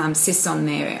like cysts on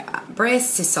their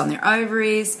breasts, cysts on their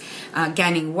ovaries,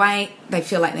 gaining weight. They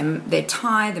feel like they're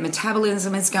tired, their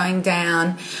metabolism is going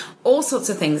down. All sorts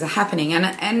of things are happening.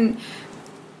 And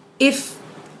if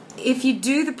you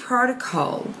do the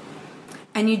protocol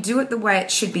and you do it the way it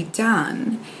should be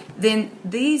done, then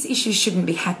these issues shouldn't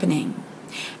be happening.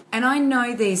 And I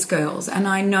know these girls, and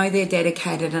I know they're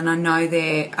dedicated, and I know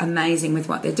they're amazing with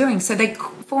what they're doing. So they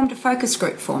formed a focus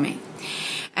group for me.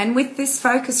 And with this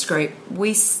focus group,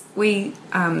 we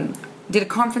did a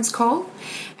conference call,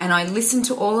 and I listened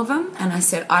to all of them, and I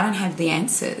said, I don't have the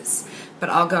answers, but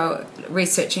I'll go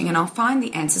researching and I'll find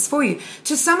the answers for you.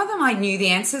 To some of them, I knew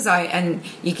the answers, and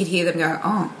you could hear them go,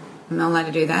 oh, I'm not allowed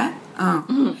to do that?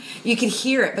 Oh. You could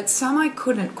hear it, but some I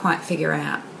couldn't quite figure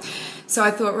out. So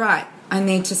I thought, right, I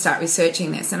need to start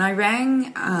researching this. And I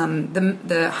rang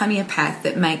the homeopath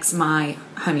that makes my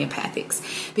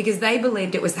homeopathics, because they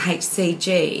believed it was the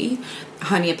HCG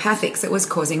homeopathics that was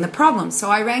causing the problem. So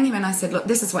I rang him and I said, look,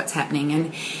 this is what's happening.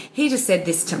 And he just said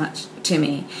this to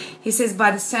me. He says,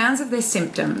 by the sounds of their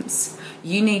symptoms,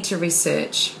 you need to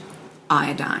research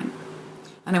iodine.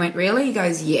 And I went, really? He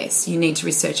goes, yes, you need to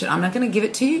research it. I'm not going to give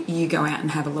it to you. You go out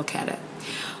and have a look at it.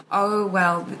 Oh,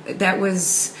 well, that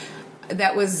was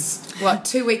what,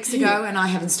 2 weeks ago, and I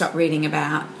haven't stopped reading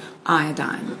about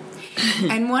iodine.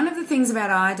 And one of the things about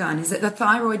iodine is that the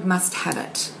thyroid must have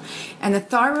it. And the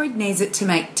thyroid needs it to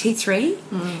make T3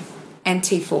 and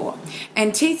T4.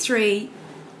 And T3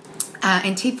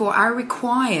 and T4 are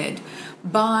required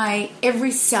by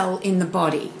every cell in the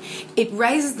body. It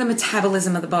raises the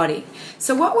metabolism of the body.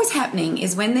 So what was happening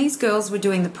is when these girls were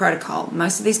doing the protocol,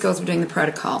 most of these girls were doing the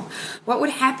protocol, what would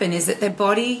happen is that their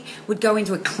body would go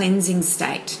into a cleansing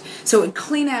state. So it would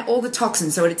clean out all the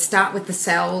toxins. So it would start with the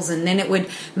cells, and then it would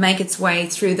make its way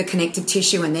through the connective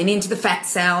tissue and then into the fat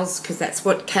cells, because that's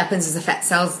what happens is the fat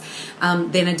cells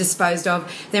then are disposed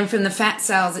of. Then from the fat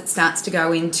cells it starts to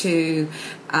go into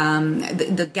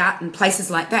the gut and places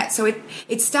like that. So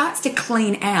it starts to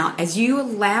clean out. As you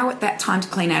allow it that time to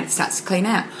clean out, it starts to clean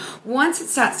out. Once it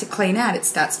starts to clean out, it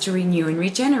starts to renew and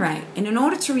regenerate. And in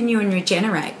order to renew and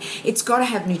regenerate, it's got to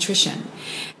have nutrition.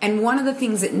 And one of the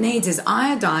things it needs is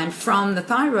iodine from the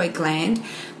thyroid gland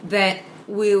that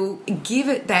will give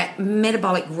it that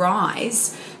metabolic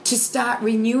rise to start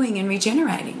renewing and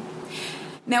regenerating.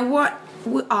 Now, what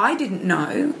I didn't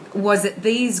know was that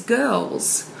these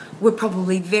girls were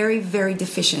probably very, very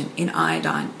deficient in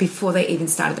iodine before they even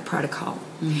started the protocol.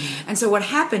 And so what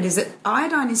happened is that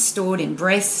iodine is stored in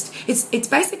breast. It's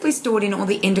basically stored in all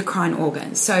the endocrine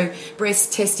organs. So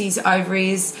breast, testes,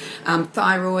 ovaries,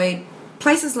 thyroid,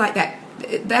 places like that.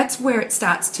 That's where it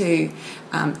starts to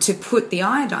put the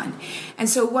iodine. And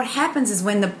so what happens is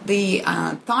when the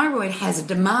thyroid has a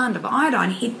demand of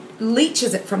iodine, it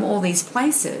leaches it from all these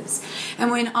places.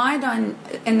 And when iodine,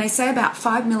 and they say about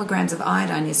 5 milligrams of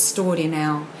iodine is stored in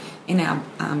our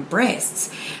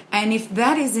breasts, and if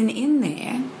that isn't in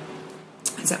there,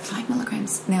 is that 5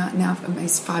 milligrams? Now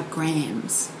it's 5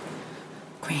 grams.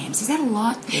 Grams, is that a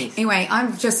lot? Yes. Anyway,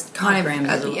 I'm just kind of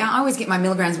I always get my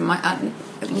milligrams a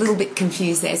little bit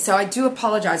confused there, so I do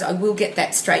apologise. I will get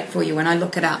that straight for you when I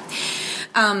look it up.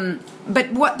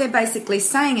 But what they're basically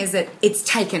saying is that it's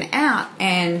taken out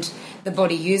and the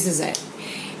body uses it,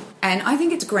 and I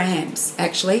think it's grams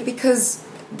actually, because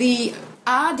the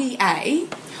RDA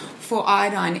for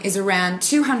iodine is around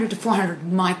 200 to 400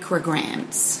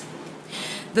 micrograms.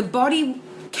 The body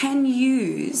can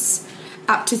use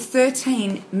up to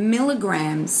 13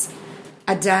 milligrams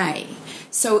a day.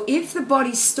 So if the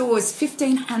body stores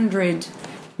 1,500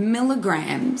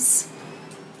 milligrams,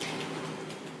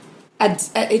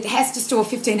 it has to store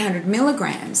 1,500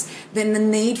 milligrams, then the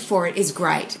need for it is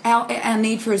great. Our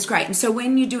need for it is great. And so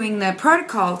when you're doing the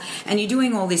protocol and you're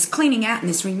doing all this cleaning out and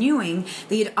this renewing,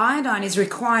 the iodine is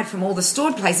required from all the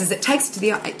stored places. It takes to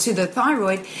the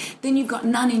thyroid, then you've got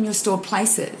none in your stored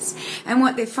places. And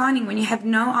what they're finding, when you have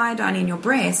no iodine in your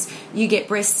breast, you get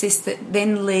breast cysts that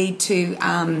then lead to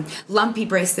lumpy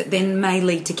breasts that then may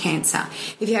lead to cancer.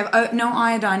 If you have no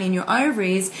iodine in your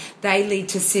ovaries, they lead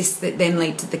to cysts that then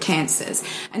lead to the cancer.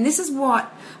 And this is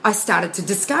what I started to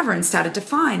discover and started to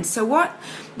find. So what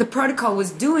the protocol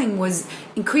was doing was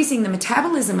increasing the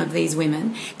metabolism of these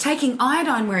women, taking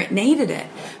iodine where it needed it.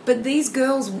 But these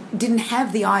girls didn't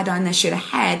have the iodine they should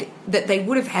have had, that they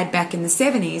would have had back in the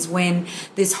 70s when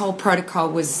this whole protocol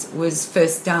was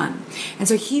first done. And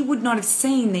so he would not have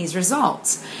seen these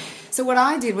results. So what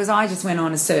I did was I just went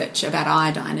on a search about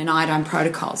iodine and iodine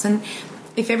protocols. And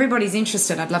if everybody's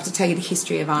interested, I'd love to tell you the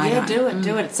history of iodine. Yeah,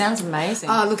 do it. It sounds amazing.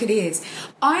 Oh, look, it is.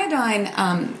 Iodine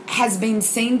has been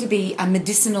seen to be a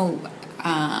medicinal...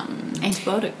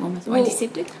 antibiotic, almost.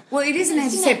 Antiseptic? Well, it is an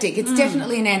antiseptic. It's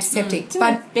definitely an antiseptic.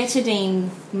 But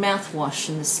betadine mouthwash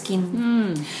in the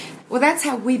skin. Well, that's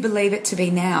how we believe it to be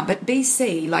now. But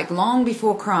BC, like long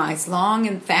before Christ, long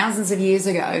and thousands of years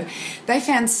ago, they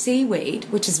found seaweed,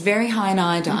 which is very high in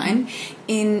iodine,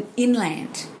 in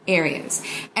inland areas.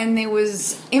 And there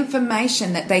was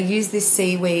information that they used this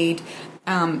seaweed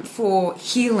for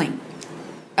healing,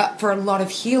 for a lot of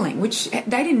healing, which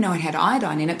they didn't know it had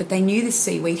iodine in it, but they knew the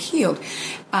seaweed healed.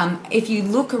 If you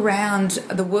look around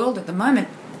the world at the moment,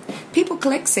 people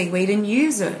collect seaweed and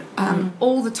use it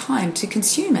all the time to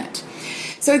consume it.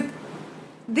 So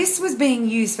this was being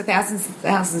used for thousands and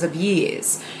thousands of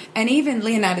years. And even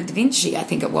Leonardo da Vinci, I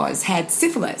think it was, had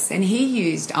syphilis, and he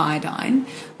used iodine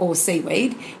or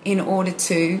seaweed in order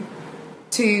to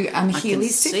heal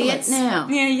his syphilis. See it now.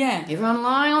 Yeah. Everyone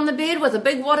lying on the bed with a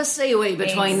big wad of seaweed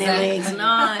between their legs.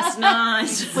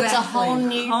 Nice. Puts a whole new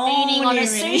meaning on a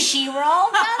sushi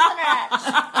roll, doesn't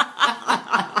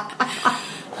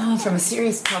it? From a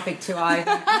serious topic to I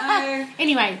don't know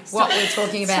Anyway, what we're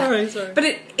talking about. Sorry. But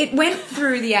it went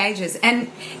through the ages,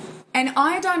 and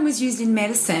iodine was used in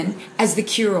medicine as the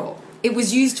cure-all. It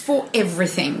was used for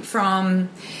everything from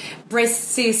breast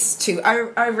cysts to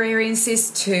ovarian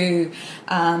cysts to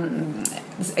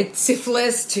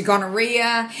syphilis to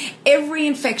gonorrhea. Every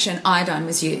infection, iodine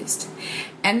was used.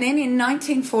 And then in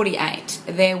 1948,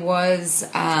 there was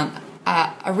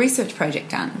a research project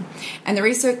done. And the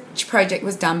research project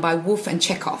was done by Wolf and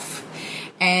Chekhov.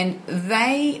 And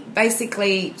they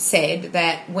basically said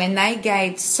that when they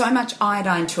gave so much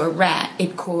iodine to a rat,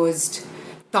 it caused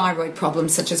thyroid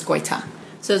problems such as goiter.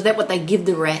 So is that what they give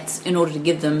the rats in order to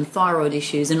give them thyroid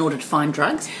issues in order to find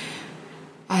drugs?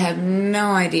 I have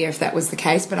no idea if that was the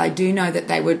case, but I do know that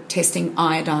they were testing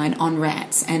iodine on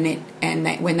rats, and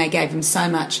when they gave them so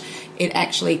much, it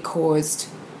actually caused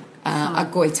a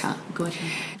goiter.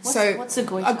 What's a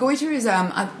goiter? A goiter is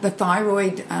the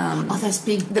thyroid. Those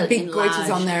big, the big goiters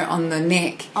on the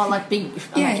neck. Oh, like big.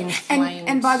 Yeah,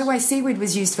 and by the way, seaweed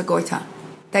was used for goiter.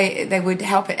 They would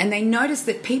help it, and they noticed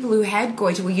that people who had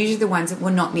goiter were usually the ones that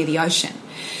were not near the ocean.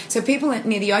 So people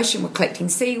near the ocean were collecting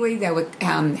seaweed. They were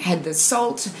had the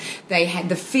salt, they had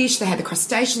the fish, they had the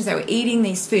crustaceans. They were eating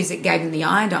these foods that gave them the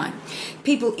iodine.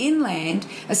 People inland,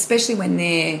 especially when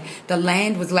the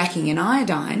land was lacking in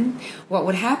iodine, what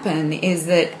would happen is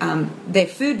that their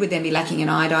food would then be lacking in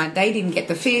iodine. They didn't get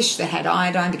the fish that had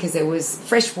iodine because there was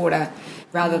fresh water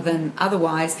rather than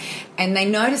otherwise, and they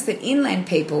noticed that inland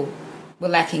people were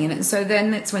lacking in it. And so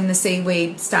then that's when the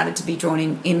seaweed started to be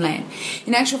drawn inland.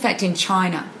 In actual fact, in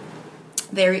China,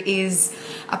 there is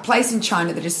a place in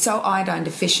China that is so iodine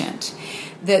deficient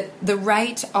that the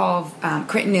rate of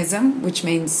cretinism, which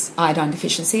means iodine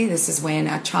deficiency, this is when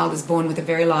a child is born with a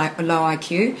very low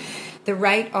IQ, the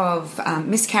rate of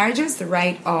miscarriages, the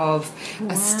rate of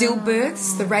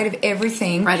stillbirths, the rate of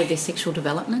everything. Rate of their sexual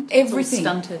development? Everything.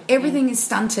 Stunted. Everything is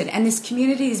stunted. And this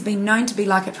community has been known to be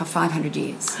like it for 500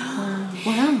 years.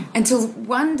 Wow. Until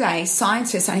one day,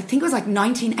 scientists, I think it was like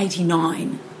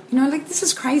 1989, this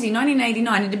is crazy,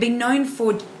 1989, it had been known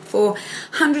for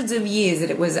hundreds of years that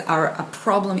it was a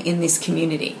problem in this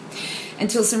community.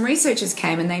 Until some researchers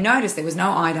came and they noticed there was no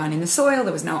iodine in the soil,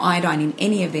 there was no iodine in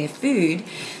any of their food.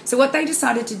 So what they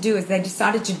decided to do is they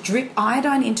decided to drip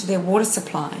iodine into their water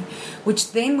supply,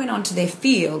 which then went onto their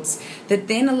fields, that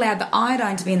then allowed the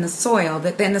iodine to be in the soil,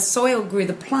 that then the soil grew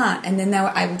the plant, and then they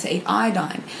were able to eat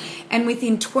iodine. And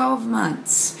within 12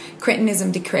 months,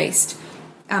 cretinism decreased.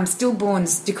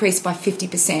 Stillborns decreased by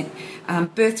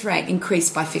 50%. Birth rate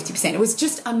increased by 50%. It was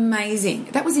just amazing.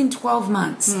 That was in 12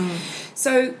 months.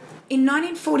 So in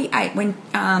 1948, when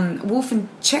Wolf and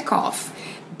Chekhov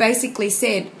basically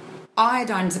said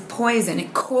iodine is a poison,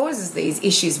 it causes these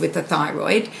issues with the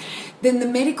thyroid, then the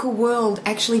medical world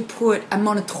actually put a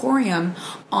moratorium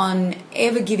on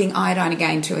ever giving iodine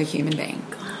again to a human being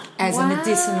as a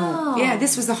medicinal. Yeah,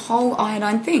 this was the whole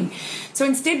iodine thing. So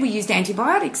instead we used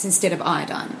antibiotics instead of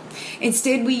iodine.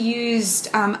 Instead we used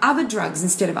other drugs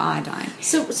instead of iodine.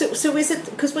 So is it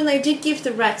because when they did give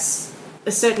the rats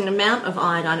a certain amount of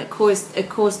iodine, it caused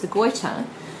the goiter?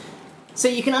 So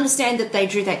you can understand that they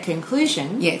drew that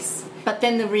conclusion. Yes. But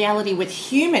then the reality with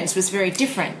humans was very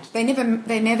different. They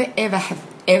never ever have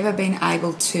ever been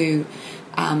able to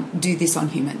do this on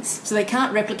humans. So they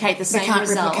can't replicate the same results.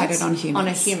 They can't replicate it on humans. On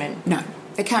a human. No,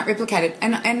 they can't replicate it.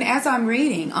 And as I'm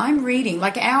reading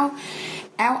like our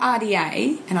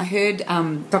RDA, and I heard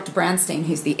Dr. Brownstein,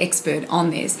 who's the expert on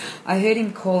this, I heard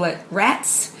him call it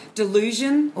rats,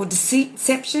 delusion or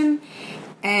deception,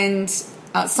 and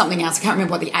something else. I can't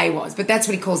remember what the A was, but that's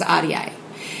what he calls RDA.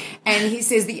 And he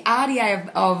says the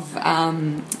RDA of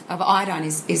iodine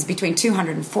is between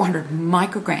 200 and 400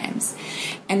 micrograms.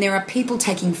 And there are people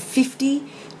taking 50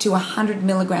 to 100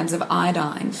 milligrams of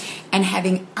iodine and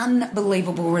having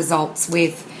unbelievable results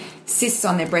with cysts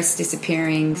on their breasts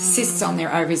disappearing, cysts on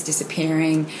their ovaries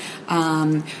disappearing,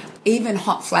 even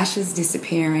hot flashes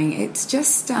disappearing. It's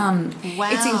just,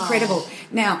 It's incredible.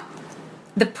 Now,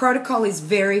 the protocol is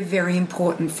very, very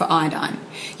important for iodine.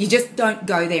 You just don't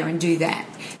go there and do that.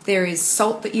 There is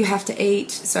salt that you have to eat.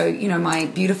 So, my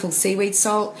beautiful seaweed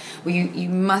salt, you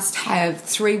must have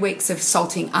 3 weeks of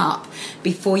salting up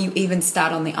before you even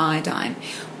start on the iodine.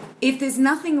 If there's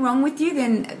nothing wrong with you,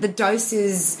 then the dose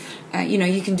is,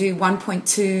 you can do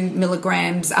 1.2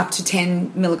 milligrams up to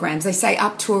 10 milligrams. They say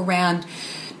up to around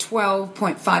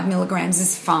 12.5 milligrams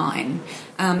is fine.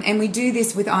 And we do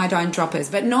this with iodine droppers,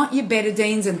 but not your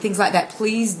betadines and things like that.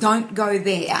 Please don't go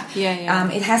there. Yeah.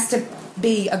 It has to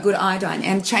be a good iodine,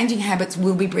 and Changing Habits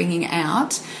will be bringing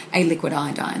out a liquid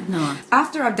iodine. Nice.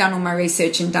 After I've done all my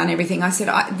research and done everything, I said,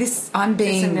 It's a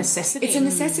necessity. It's a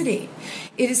necessity.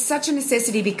 It is such a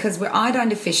necessity because we're iodine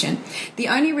deficient. The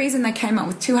only reason they came up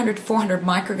with 200 to 400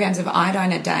 micrograms of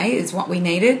iodine a day is what we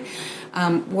needed.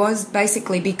 Was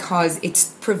basically because it's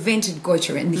prevented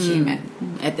goiter in the human.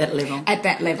 At that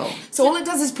level. So all it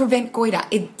does is prevent goiter.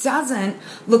 It doesn't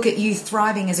look at you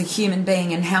thriving as a human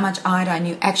being and how much iodine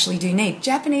you actually do need.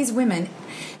 Japanese women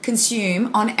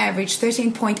consume, on average,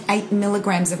 13.8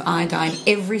 milligrams of iodine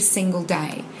every single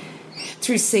day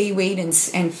through seaweed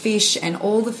and fish and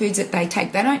all the foods that they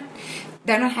take. They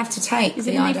don't have to take Is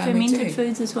the it in iodine fermented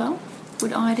foods as well?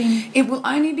 Would iodine? It will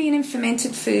only be in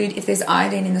fermented food if there's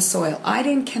iodine in the soil.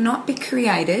 Iodine cannot be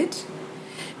created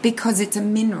because it's a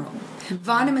mineral.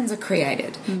 Vitamins are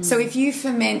created. So if you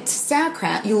ferment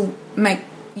sauerkraut, you'll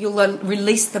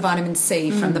release the vitamin C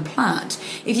from the plant.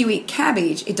 If you eat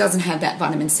cabbage, it doesn't have that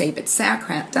vitamin C, but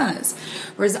sauerkraut does.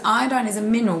 Whereas iodine is a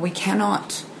mineral, we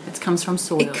cannot. It comes from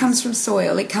soil. It comes from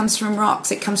soil. It comes from rocks.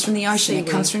 It comes from the ocean. It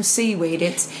comes from seaweed.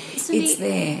 It's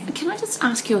there. Can I just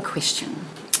ask you a question?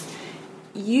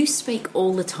 You speak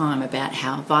all the time about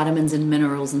how vitamins and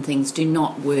minerals and things do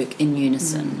not work in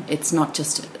unison. It's not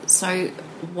just... So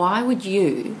why would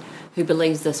you, who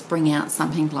believes this, bring out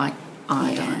something like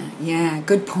iodine? Yeah,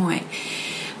 good point.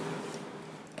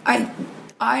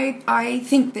 I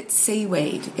think that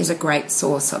seaweed is a great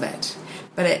source of it,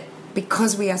 but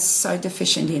because we are so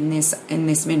deficient in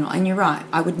this mineral, and you're right,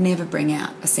 I would never bring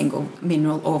out a single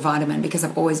mineral or vitamin because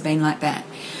I've always been like that.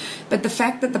 But the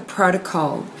fact that the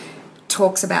protocol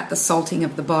talks about the salting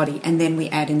of the body and then we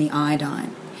add in the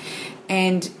iodine.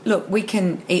 And look, we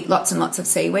can eat lots and lots of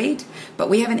seaweed, but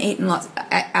we haven't eaten lots,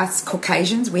 us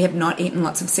Caucasians, we have not eaten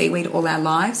lots of seaweed all our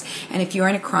lives. And if you're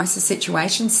in a crisis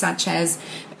situation such as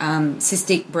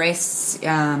cystic breasts,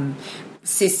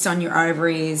 cysts on your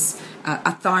ovaries,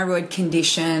 a thyroid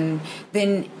condition,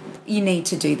 then you need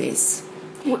to do this.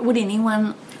 Would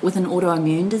anyone with an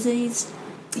autoimmune disease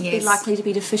be likely to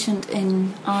be deficient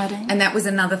in iodine? And that was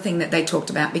another thing that they talked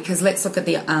about, because let's look at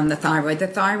the thyroid. The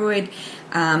thyroid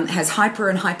has hyper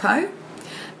and hypo,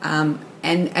 and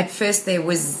at first that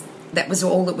was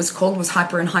all it was called, was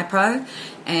hyper and hypo.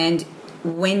 And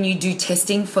when you do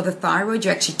testing for the thyroid,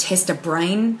 you actually test a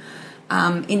brain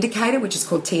indicator, which is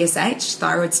called TSH,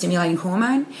 thyroid stimulating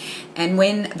hormone. And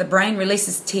when the brain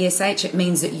releases TSH, it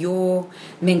means that you're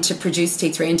meant to produce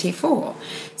T3 and T4.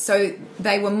 So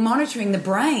they were monitoring the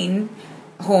brain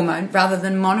hormone rather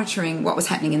than monitoring what was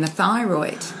happening in the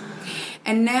thyroid.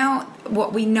 And now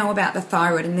what we know about the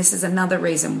thyroid, and this is another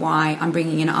reason why I'm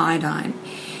bringing in iodine,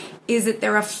 is that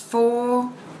there are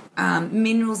 4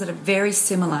 minerals that are very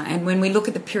similar. And when we look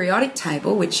at the periodic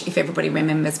table, which if everybody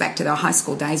remembers back to their high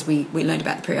school days, we learned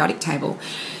about the periodic table,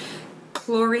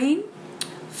 chlorine,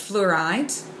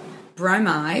 fluoride,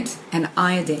 bromide and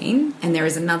iodine, and there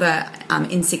is another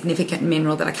insignificant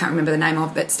mineral that I can't remember the name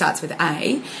of that starts with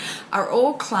A, are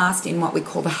all classed in what we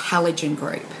call the halogen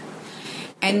group.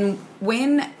 And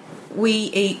when we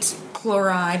eat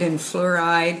chloride and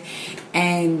fluoride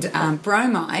and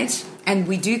bromide, and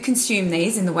we do consume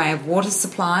these in the way of water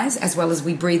supplies as well as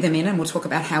we breathe them in, and we'll talk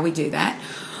about how we do that.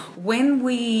 When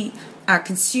we are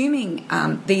consuming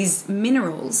these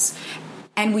minerals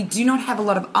and we do not have a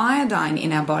lot of iodine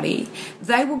in our body,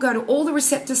 they will go to all the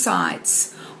receptor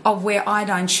sites of where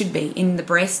iodine should be, in the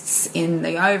breasts, in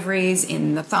the ovaries,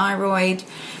 in the thyroid,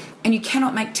 and you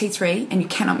cannot make T3 and you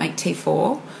cannot make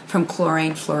T4 from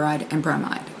chlorine, fluoride and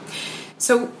bromide.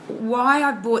 So why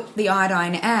I brought the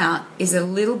iodine out is a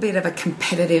little bit of a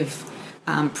competitive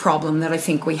problem that I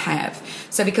think we have.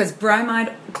 So because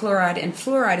bromide, chloride and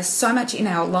fluoride is so much in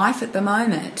our life at the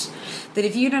moment, that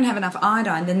if you don't have enough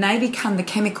iodine, then they become the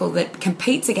chemical that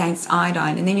competes against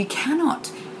iodine, and then you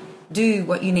cannot do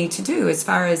what you need to do as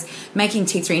far as making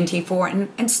T3 and T4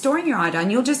 and storing your iodine.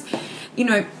 You'll just,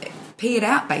 pee it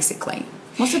out basically.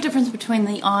 What's the difference between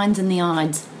the ions and the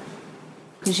ides?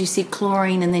 Because you said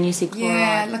chlorine and then you said chloride.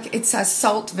 Yeah, look, it's a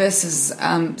salt versus...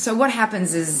 so what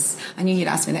happens is... I knew you'd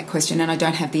ask me that question and I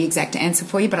don't have the exact answer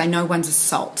for you, but I know one's a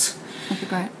salt. Okay,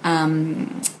 great.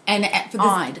 And for the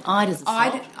Ide is a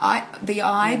salt. The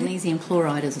ide... Magnesium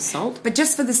chloride is a salt. But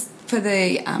just for this,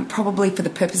 probably for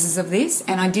the purposes of this,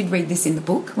 and I did read this in the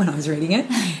book when I was reading it,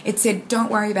 it said,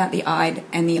 don't worry about the ide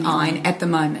and the ine at the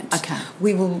moment. Okay.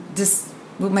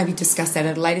 We'll maybe discuss that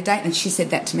at a later date, and she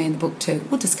said that to me in the book too.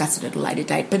 We'll discuss it at a later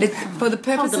date, but for the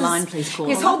purposes... Hold the line, please, Paula.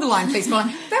 Yes, hold the line, please,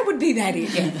 Paula. That would be that,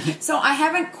 yeah. So I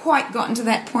haven't quite gotten to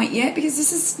that point yet, because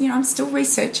this is, I'm still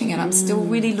researching it. I'm still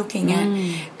really looking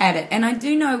at it. And I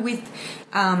do know with...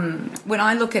 when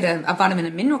I look at a vitamin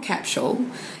and mineral capsule,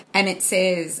 and it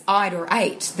says ide or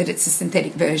 8, that it's a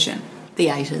synthetic version. The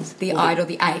 8 is. The ide or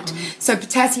the 8. So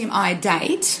potassium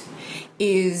iodate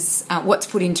is what's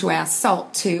put into our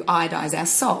salt to iodize our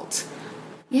salt.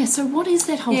 Yeah, so what is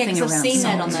that whole thing around salt? I've seen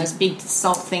that on those big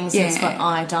salt things. Yeah. It's got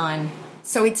iodine.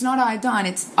 So it's not iodine,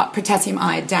 it's potassium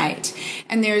iodate.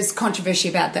 And there is controversy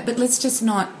about that, but let's just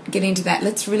not get into that.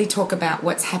 Let's really talk about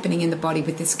what's happening in the body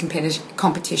with this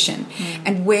competition.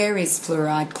 And where is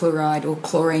fluoride, chloride, or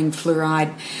chlorine,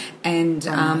 fluoride, and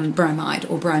bromide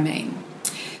or bromine.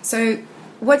 So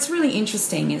what's really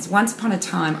interesting is once upon a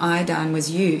time iodine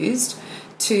was used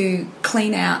to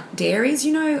clean out dairies.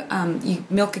 You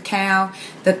milk a cow,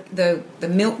 the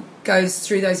milk goes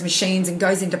through those machines and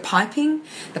goes into piping.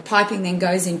 The piping then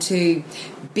goes into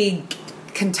big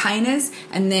containers,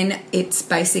 and then it's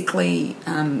basically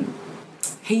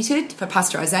heated for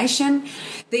pasteurization.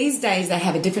 These days they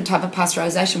have a different type of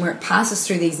pasteurization where it passes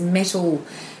through these metal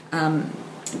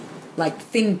like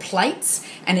thin plates,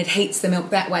 and it heats the milk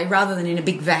that way rather than in a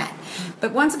big vat.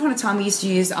 But once upon a time we used to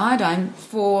use iodine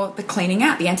for the cleaning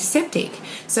out, the antiseptic,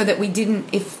 so that we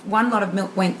didn't, if one lot of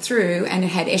milk went through and it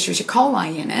had Escherichia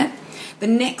coli in it, the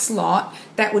next lot,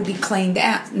 that would be cleaned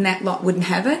out and that lot wouldn't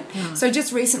have it. So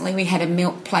just recently we had a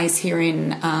milk place here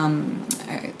in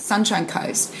Sunshine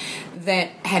Coast that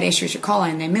had Escherichia coli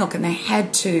in their milk, and they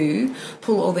had to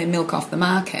pull all their milk off the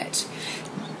market.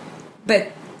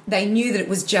 But they knew that it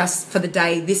was just for the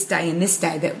day, this day and this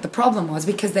day that the problem was,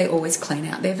 because they always clean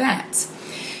out their vats.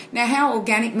 Now, how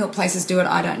organic milk places do it,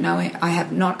 I don't know. I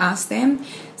have not asked them.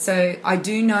 So I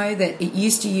do know that it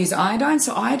used to use iodine,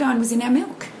 so iodine was in our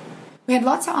milk. We had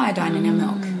lots of iodine in our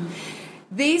milk.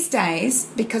 These days,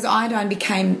 because iodine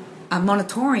became a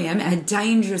moratorium and a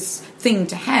dangerous thing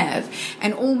to have,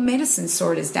 and all medicine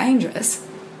saw it as dangerous,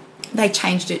 they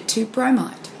changed it to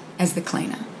bromide as the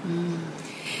cleaner.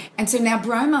 And so now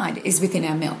bromide is within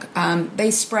our milk. They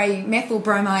spray methyl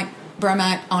bromide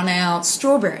bromate on our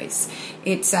strawberries.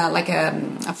 It's like a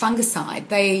fungicide.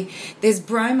 There's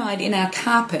bromide in our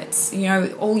carpets. You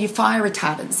know, all your fire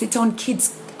retardants. It's on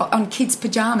kids'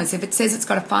 pajamas. If it says it's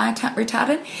got a fire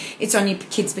retardant, it's on your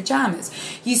kids' pajamas.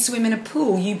 You swim in a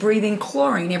pool, you breathe in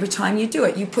chlorine every time you do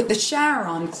it. You put the shower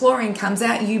on, chlorine comes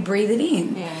out, you breathe it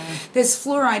in. Yeah. There's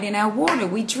fluoride in our water,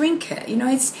 we drink it. You know,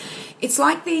 it's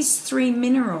like these three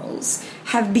minerals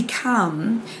have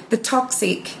become the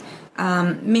toxic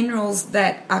minerals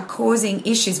that are causing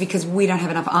issues because we don't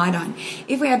have enough iodine.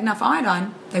 If we had enough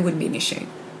iodine, they wouldn't be an issue.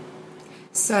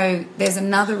 So there's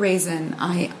another reason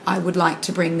I would like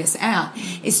to bring this out,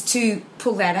 is to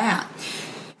pull that out.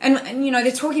 And you know,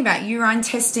 they're talking about urine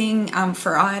testing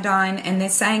for iodine, and they're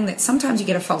saying that sometimes you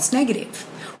get a false negative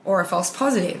or a false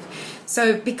positive.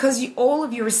 So because all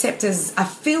of your receptors are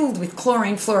filled with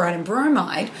chlorine, fluoride and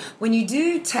bromide, when you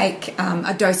do take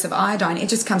a dose of iodine, it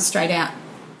just comes straight out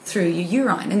through your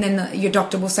urine. And then your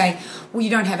doctor will say, well, you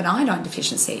don't have an iodine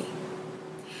deficiency.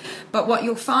 But what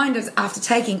you'll find is after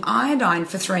taking iodine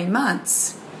for 3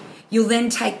 months, you'll then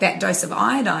take that dose of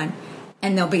iodine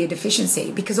and there'll be a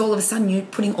deficiency because all of a sudden you're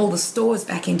putting all the stores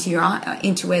back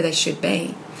into where they should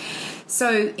be.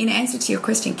 So in answer to your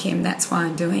question, Kim, that's why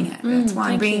I'm doing it. That's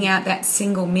why I'm bringing out that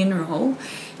single mineral.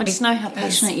 I just know how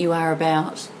passionate you are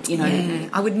about, you know. Yeah,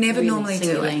 I would never really normally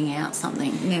do it. singling out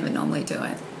something. Never normally do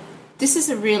it. This is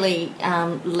a really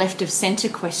left of centre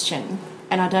question,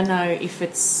 and I don't know if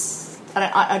it's.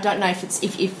 I don't know if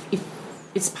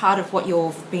it's part of what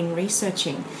you've been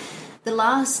researching. The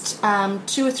last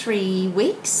 2 or 3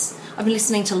 weeks, I've been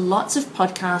listening to lots of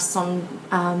podcasts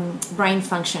on brain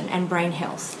function and brain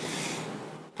health.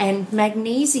 And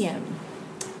magnesium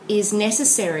is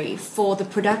necessary for the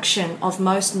production of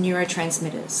most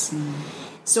neurotransmitters.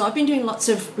 So I've been doing lots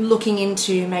of looking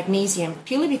into magnesium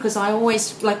purely because I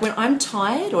always, like when I'm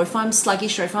tired or if I'm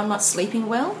sluggish or if I'm not sleeping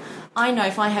well, I know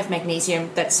if I have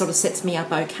magnesium, that sort of sets me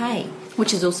up okay.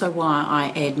 Which is also why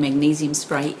I add magnesium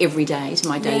spray every day to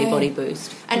my daily body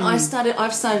boost. And I've started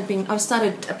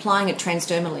applying it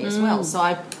transdermally as well. So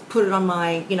I put it on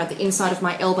my, you know, the inside of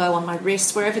my elbow, on my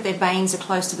wrists, wherever their veins are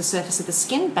close to the surface of the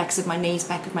skin, backs of my knees,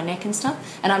 back of my neck and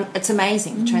stuff. And it's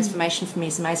amazing. The transformation for me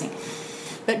is amazing.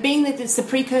 But being that it's the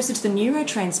precursor to the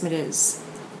neurotransmitters,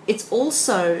 it's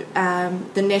also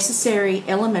the necessary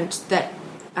element that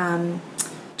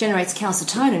generates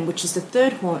calcitonin, which is the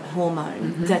third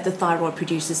hormone that the thyroid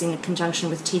produces in conjunction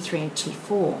with T3 and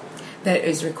T4. That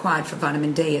is required for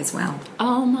vitamin D as well.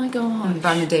 Oh my God.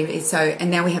 Vitamin D is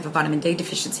and now we have a vitamin D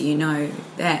deficiency, you know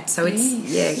that. So it's,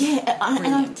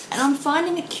 and I'm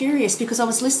finding it curious because I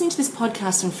was listening to this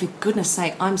podcast and for goodness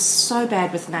sake, I'm so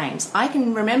bad with names. I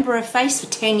can remember a face for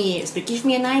 10 years, but give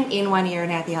me a name in one ear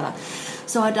and out the other.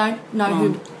 So I don't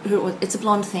know who it was. It's a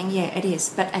blonde thing, yeah, it is.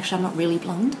 But actually I'm not really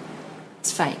blonde.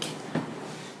 It's fake.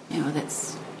 Yeah, well,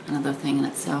 that's another thing in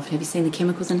itself. Have you seen the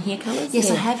chemicals in hair colours?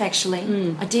 Yes, I have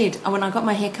actually. I did. When I got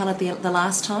my hair coloured the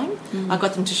last time, I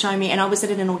got them to show me, and I was at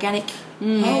an organic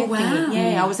hair thingy.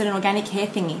 Yeah, I was at an organic hair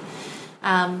thingy.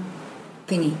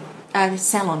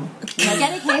 Salon. An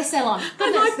organic hair salon.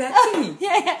 I like that thingy.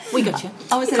 Yeah. We got you.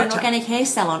 I was at an organic hair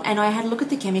salon, and I had a look at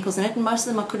the chemicals in it, and most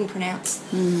of them I couldn't pronounce.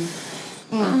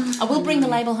 I will bring the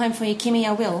label home for you, Kimmy.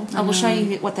 I will. I will show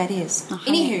you what that is.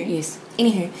 Anywho,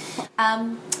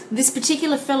 this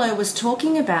particular fellow was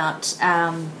talking about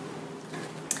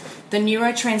the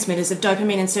neurotransmitters of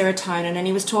dopamine and serotonin, and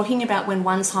he was talking about when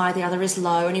one's high, the other is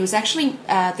low, and he was actually,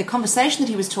 the conversation that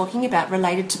he was talking about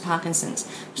related to Parkinson's,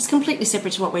 which is completely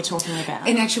separate to what we're talking about.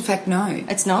 In actual fact, no.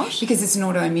 It's not? Because it's an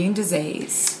autoimmune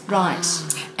disease. Right.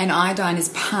 And iodine is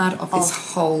part of this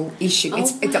whole issue.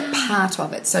 It's a part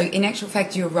of it. So in actual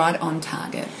fact, you're right on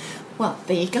target. Well,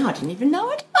 there you go. I didn't even know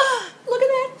it. Look at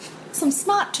that. So I'm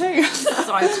smart too. So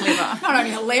clever. Not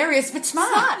only hilarious, but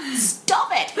smart. Stop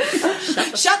it.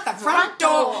 Shut the front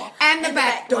door and the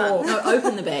back door. No,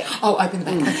 open the back. Oh, open the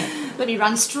back. Okay. Let me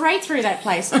run straight through that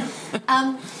place.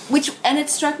 And it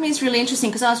struck me as really interesting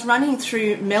because I was running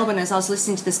through Melbourne as I was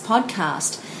listening to this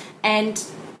podcast, and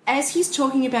as he's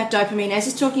talking about dopamine, as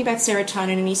he's talking about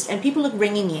serotonin, and people are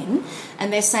ringing in,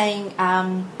 and they're saying,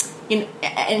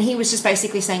 and he was just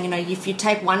basically saying, if you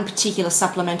take one particular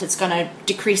supplement, it's going to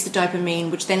decrease the dopamine,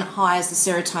 which then hires the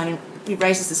serotonin, it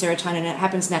raises the serotonin, and it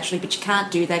happens naturally, but you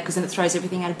can't do that because then it throws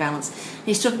everything out of balance. And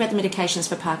he's talking about the medications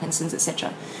for Parkinson's,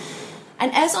 etc.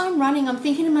 And as I'm running, I'm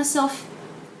thinking to myself,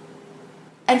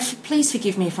 and please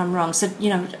forgive me if I'm wrong, so,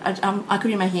 I could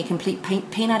be making a complete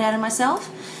peanut out of myself,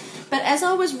 but as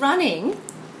I was running,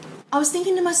 I was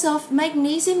thinking to myself,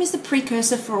 magnesium is the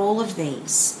precursor for all of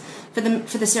these. for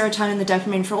the serotonin, the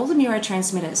dopamine, for all the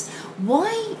neurotransmitters.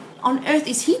 Why on earth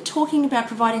is he talking about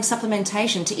providing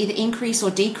supplementation to either increase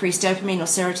or decrease dopamine or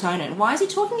serotonin? Why is he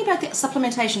talking about the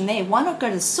supplementation there? Why not go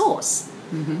to the source?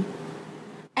 Mm-hmm.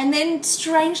 And then,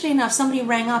 strangely enough, somebody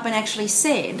rang up and actually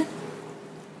said,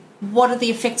 what are the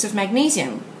effects of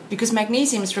magnesium? Because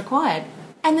magnesium is required.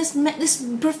 And this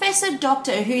professor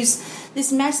doctor, who's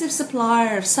this massive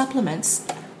supplier of supplements,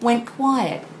 went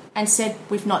quiet and said,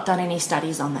 we've not done any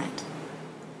studies on that.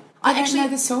 I actually know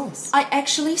the source. I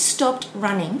actually stopped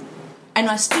running and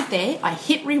I stood there, I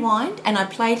hit rewind and I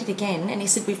played it again, and he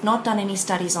said, we've not done any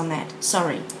studies on that,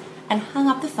 sorry. And hung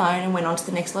up the phone and went on to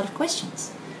the next lot of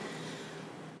questions.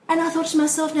 And I thought to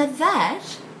myself, now that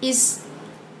is,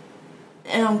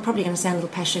 and I'm probably going to sound a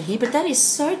little passionate here, but that is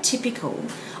so typical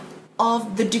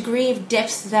of the degree of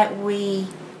depth that we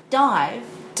dive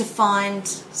to find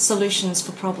solutions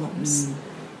for problems.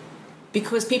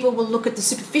 Because people will look at the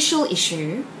superficial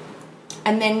issue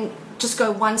and then just go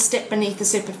one step beneath the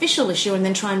superficial issue and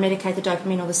then try and medicate the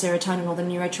dopamine or the serotonin or the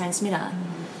neurotransmitter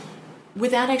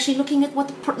without actually looking at what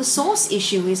the source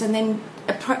issue is and then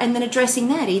addressing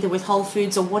that either with whole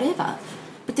foods or whatever.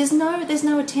 But there's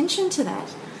no attention to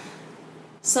that.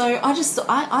 So I just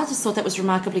thought that was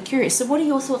remarkably curious. So what are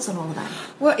your thoughts on all of that?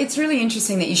 Well, it's really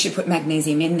interesting that you should put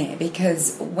magnesium in there,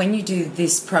 because when you do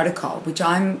this protocol, which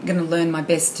I'm going to learn my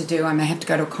best to do, I may have to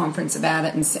go to a conference about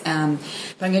it, but I'm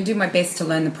going to do my best to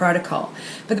learn the protocol.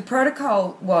 But the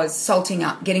protocol was salting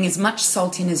up, getting as much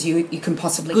salt in as you can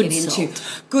possibly get into.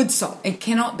 Good salt. It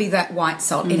cannot be that white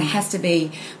salt. It has to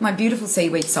be, my beautiful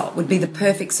seaweed salt would be the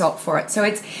perfect salt for it. So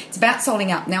it's about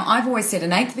salting up. Now, I've always said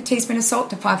 1/8 of a teaspoon of salt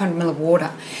to 500 ml of water.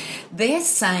 They're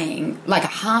saying like a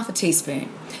half a teaspoon.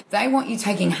 They want you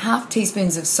taking half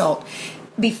teaspoons of salt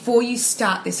before you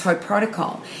start this whole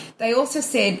protocol. They also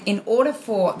said in order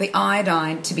for the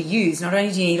iodine to be used, not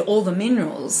only do you need all the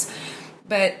minerals,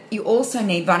 but you also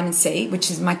need vitamin C,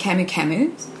 which is my camu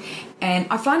camu. And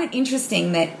I find it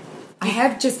interesting that I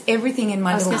have just everything in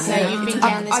my little... You've been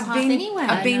down this path anyway.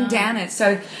 I've been down it.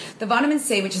 So the vitamin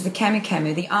C, which is the camu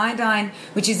camu, the iodine,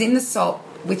 which is in the salt,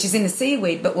 which is in the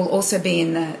seaweed, but will also be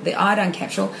in the iodine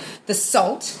capsule, the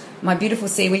salt, my beautiful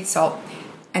seaweed salt,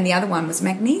 and the other one was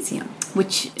magnesium.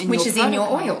 Which is in your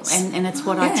oils. And it's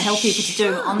what I tell people to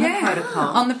do on the protocol.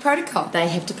 On the protocol. They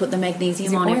have to put the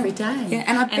magnesium on every day. Yeah,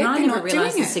 and I never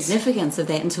realised the significance of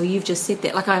that until you've just said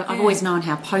that. Like, I've always known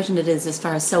how potent it is as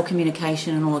far as cell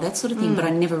communication and all of that sort of thing, but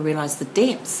I never realised the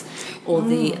depths or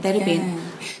that had been...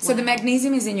 So the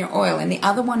magnesium is in your oil, and the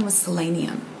other one was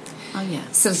selenium. Oh, yeah.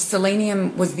 So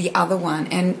selenium was the other one,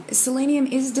 and selenium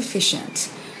is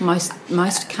deficient.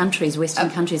 Most countries, Western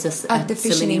countries, are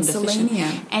deficient in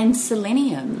selenium. And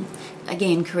selenium,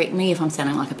 again, correct me if I'm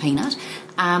sounding like a peanut,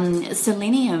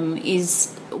 selenium is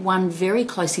one very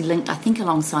closely linked, I think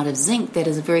alongside of zinc, that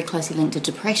is very closely linked to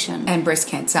depression. And breast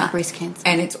cancer.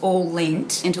 And it's all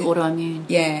linked. Into autoimmune.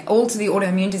 Yeah, all to the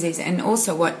autoimmune disease. And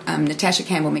also what Natasha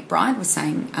Campbell-McBride was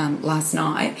saying last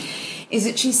night is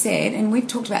that she said, and we've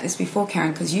talked about this before,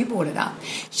 Karen, because you brought it up,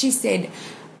 she said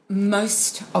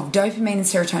most of dopamine and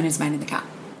serotonin is made in the gut.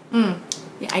 Yeah,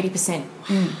 80%.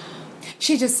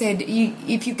 She just said,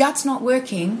 if your gut's not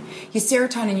working, your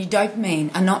serotonin, your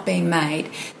dopamine are not being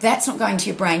made. That's not going to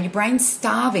your brain. Your brain's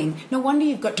starving. No wonder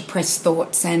you've got depressed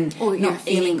thoughts and or you're not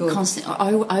feeling good. Constant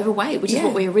overweight, which is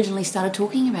what we originally started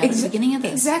talking about at the beginning of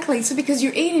this. Exactly. So because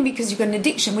you're eating because you've got an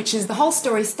addiction, which is the whole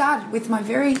story started with my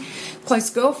very close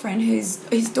girlfriend whose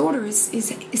daughter is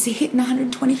hitting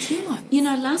 120 kilos. You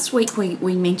know, last week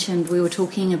we mentioned, we were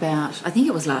talking about, I think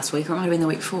it was last week or it might have been the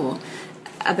week before,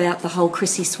 about the whole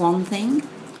Chrissy Swan thing.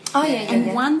 Oh, yeah.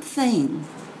 And one thing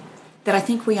that I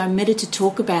think we omitted to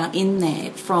talk about in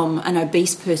that from an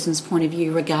obese person's point of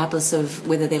view, regardless of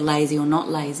whether they're lazy or not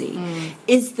lazy,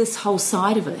 is this whole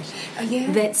side of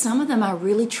it. That some of them are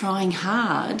really trying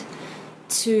hard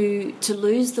to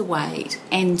lose the weight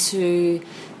and to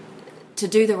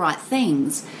do the right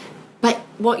things. But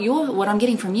what I'm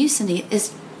getting from you, Cindy,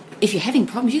 is if you're having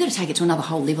problems, you've got to take it to another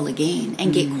whole level again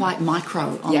and get quite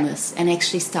micro on this and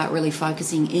actually start really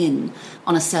focusing in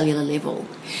on a cellular level.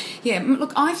 Yeah,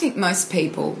 look, I think most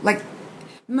people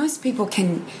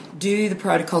can do the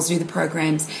protocols, do the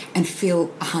programs and feel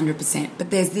 100%.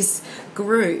 But there's this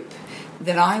group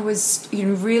that I was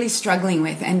really struggling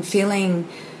with and feeling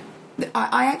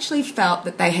I actually felt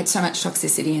that they had so much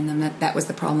toxicity in them that was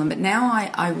the problem. But now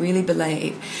I really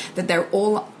believe that they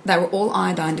were all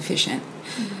iodine deficient.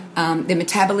 Their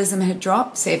metabolism had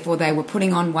dropped, therefore they were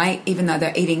putting on weight even though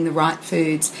they're eating the right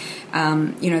foods.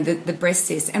 The breast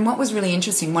cysts. And what was really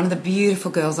interesting, one of the beautiful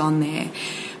girls on there,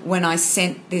 when I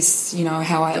sent this,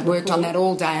 how I worked on that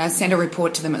all day, I sent a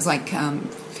report to them. It was like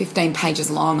 15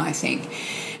 pages long, I think.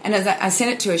 And as I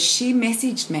sent it to her, she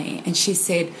messaged me and she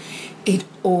said, it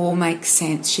all makes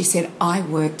sense. She said, I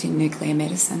worked in nuclear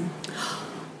medicine.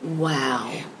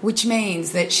 Wow. Which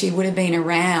means that she would have been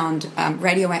around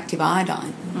radioactive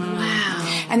iodine.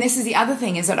 Wow. And this is the other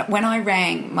thing, is that when I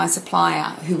rang my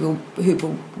supplier who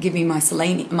will give me my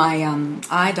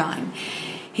iodine,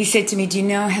 he said to me, do you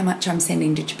know how much I'm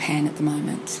sending to Japan at the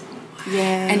moment?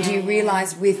 Yeah. And do you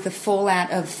realise with the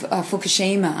fallout of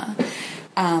Fukushima,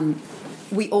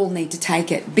 we all need to take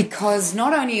it because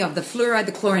not only of the fluoride,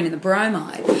 the chlorine and the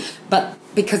bromide, but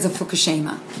because of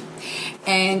Fukushima.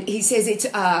 And he says it's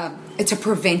a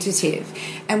preventative.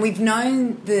 And we've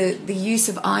known the use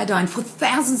of iodine for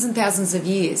thousands and thousands of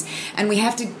years. And we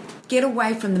have to get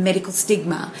away from the medical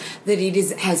stigma that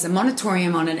has a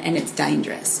monatorium on it and it's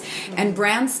dangerous. And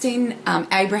Brownstein,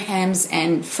 Abrahams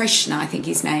and Freshner, I think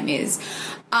his name is,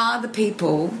 are the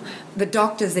people, the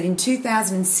doctors that in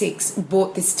 2006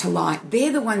 brought this to light.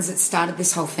 They're the ones that started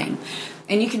this whole thing.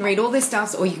 And you can read all their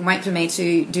stuff, or you can wait for me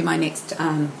to do my next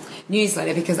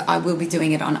newsletter, because I will be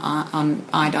doing it on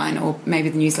iodine, or maybe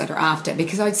the newsletter after,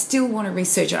 because I still want to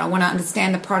research it. I want to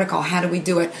understand the protocol. How do we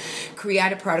do it?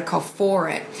 Create a protocol for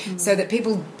it, so that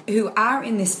people who are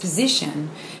in this position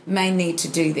may need to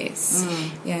do this.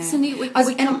 Yeah. Cindy,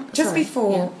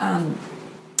 before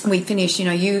we finished,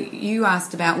 you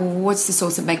asked about, well, what's the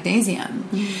source of magnesium?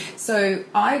 So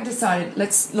I decided,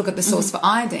 let's look at the source for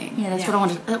iodine. Yeah, that's what I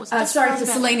wanted. That was for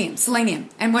selenium.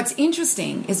 And what's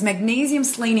interesting is magnesium,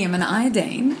 selenium and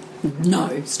iodine,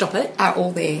 no, stop it, are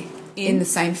all there in the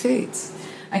same foods.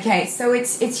 Okay, so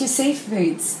it's your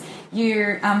seafoods,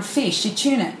 your fish, your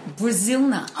tuna, Brazil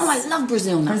nuts. Oh, I love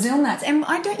Brazil nuts. Brazil nuts. And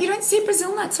you don't see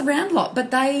Brazil nuts around a lot, but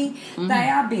they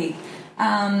are big.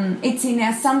 It's in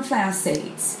our sunflower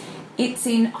seeds. It's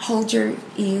in, hold your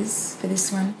ears for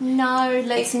this one. No,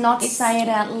 let's not say it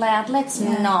out loud. Let's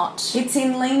not. It's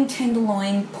in lean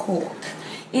tenderloin pork.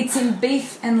 It's in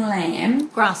beef and lamb.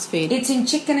 Grass-fed. It's in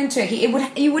chicken and turkey.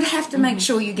 You would have to make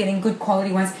sure you're getting good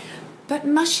quality ones. But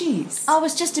mushies. I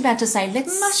was just about to say,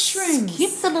 let's mushrooms.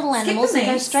 skip the little animals and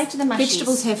go straight to the mushies.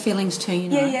 Vegetables have feelings too, you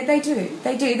know. Yeah, they do.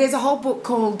 They do. There's a whole book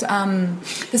called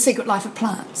The Secret Life of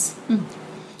Plants.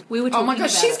 We were talking oh my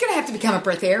gosh, she's going to have to become a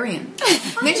breatharian.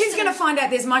 Then she's going to find out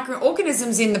there's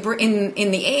microorganisms in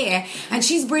the air, and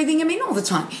she's breathing them in all the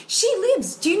time. She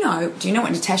lives. Do you know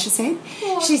what Natasha said?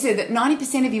 What? She said that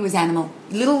 90% of you is animal.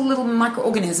 Little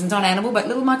microorganisms, not animal, but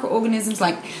little microorganisms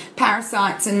like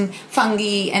parasites and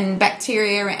fungi and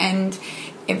bacteria and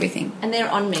everything. And they're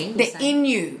on me. They're in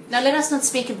you. Now let us not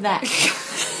speak of that.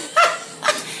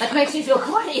 That makes me feel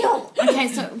quite ill. Okay,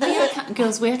 so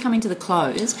girls, we're coming to the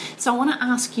close. So I want to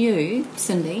ask you,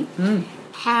 Cindy,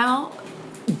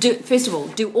 first of all,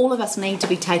 do all of us need to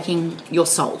be taking your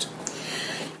salt?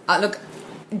 Look,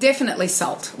 definitely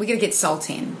salt. We're going to get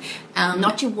salt in.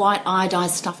 Not your white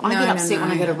iodized stuff. I get upset when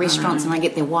I go to restaurants and I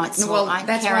get their white salt. Well,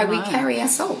 that's why we carry our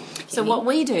salt. So what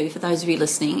we do, for those of you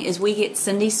listening, is we get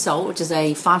Cindy's salt, which is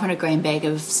a 500-gram bag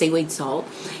of seaweed salt,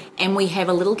 and we have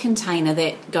a little container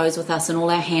that goes with us in all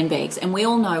our handbags. And we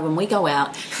all know when we go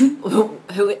out,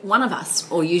 one of us,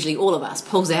 or usually all of us,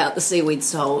 pulls out the seaweed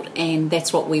salt, and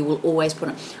that's what we will always put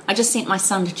in. I just sent my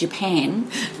son to Japan,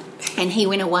 and he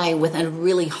went away with a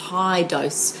really high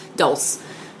dose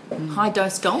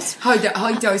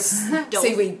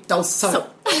seaweed dulse salt.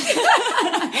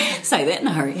 Say that in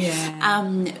a hurry.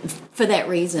 Yeah. For that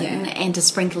reason, and to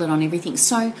sprinkle it on everything.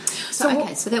 So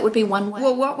that would be one way.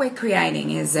 Well, what we're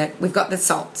creating is that we've got the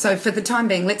salt. So for the time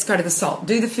being, let's go to the salt.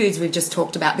 Do the foods we've just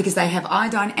talked about, because they have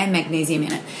iodine and magnesium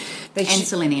in it.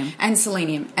 Selenium. And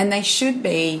selenium. And they should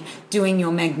be doing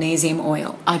your magnesium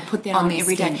oil. I put that on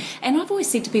every day. And I've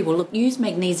always said to people, look, use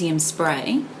magnesium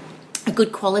spray, a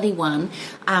good quality one,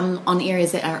 on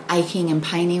areas that are aching and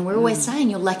paining. We're always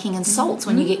saying you're lacking in salts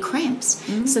when you get cramps.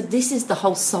 So this is the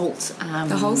whole salt,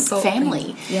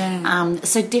 family. Yeah.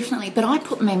 So definitely, but I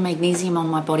put my magnesium on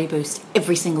my Body Boost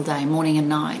every single day, morning and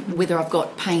night, whether I've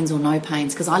got pains or no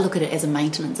pains, because I look at it as a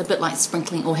maintenance, a bit like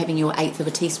sprinkling or having your 1/8 of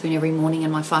a teaspoon every morning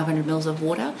in my 500 mils of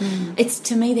water. It's,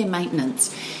 to me, they're maintenance.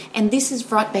 And this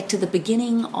is right back to the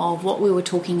beginning of what we were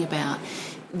talking about.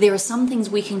 There are some things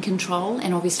we can control,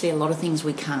 and obviously a lot of things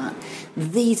we can't.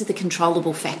 These are the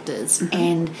controllable factors,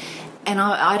 and And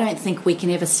I don't think we can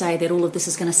ever say that all of this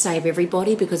is going to save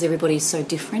everybody, because everybody is so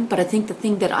different. But I think the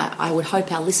thing that I would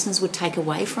hope our listeners would take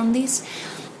away from this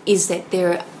is that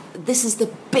this is the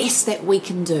best that we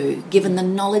can do, given the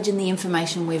knowledge and the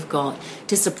information we've got,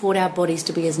 to support our bodies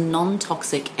to be as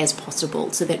non-toxic as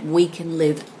possible, so that we can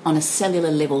live on a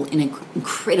cellular level in an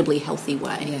incredibly healthy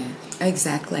way. Yeah,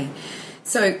 exactly.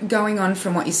 So going on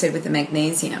from what you said with the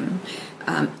magnesium,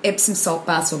 Epsom salt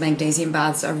baths or magnesium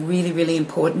baths are really, really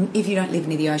important if you don't live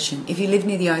near the ocean. If you live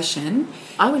near the ocean...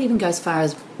 I would even go as far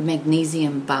as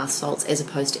magnesium bath salts as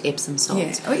opposed to Epsom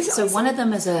salts. Yeah. So one of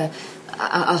them is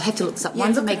I'll have to look this up. Yeah,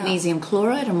 one's a look it magnesium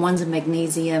chloride and one's a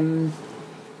magnesium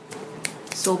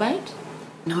sorbate.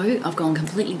 No, I've gone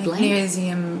completely blank.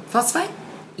 Magnesium phosphate?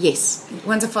 Yes.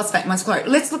 One's a phosphate, one's chloride.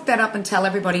 Let's look that up and tell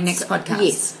everybody next podcast.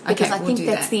 Yes, because okay, I think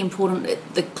that's the important...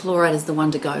 The chloride is the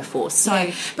one to go for. So,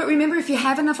 yeah. But remember, if you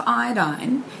have enough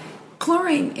iodine,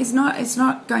 chlorine is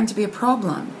not going to be a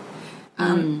problem.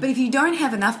 But if you don't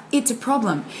have enough, it's a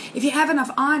problem. If you have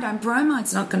enough iodine,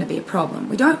 bromide's not going to be a problem.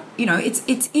 We don't,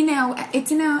 it's in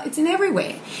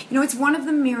everywhere. It's one of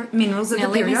the minerals of the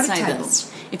periodic table.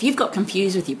 If you've got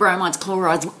confused with your bromides,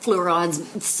 chlorides, fluorides,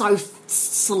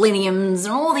 seleniums,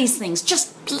 and all these things,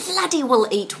 just bloody well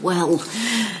eat well,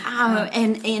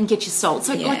 and get your salt.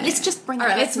 So let's just bring. All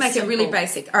right, let's make it really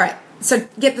basic. All right. So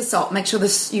get the salt. Make sure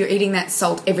you're eating that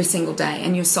salt every single day,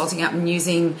 and you're salting up and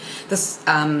using this.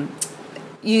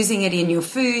 Using it in your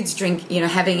foods,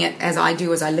 having it as I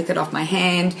do, as I lick it off my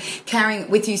hand, carrying it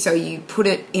with you so you put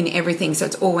it in everything so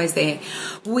it's always there.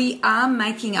 We are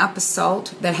making up a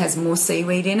salt that has more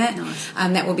seaweed in it. Nice.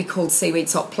 That will be called Seaweed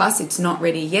Salt Plus. It's not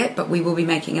ready yet, but we will be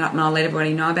making it up, and I'll let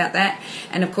everybody know about that.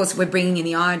 And of course, we're bringing in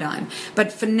the iodine.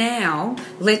 But for now,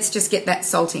 let's just get that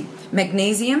salting.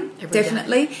 Magnesium,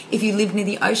 definitely. If you live near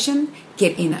the ocean,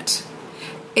 get in it.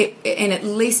 In at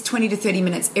least 20 to 30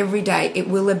 minutes every day, it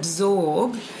will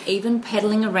absorb. Even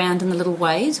paddling around in the little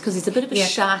waves, because there's a bit of a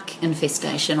shark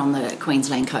infestation on the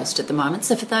Queensland coast at the moment.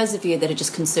 So for those of you that are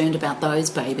just concerned about those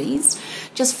babies,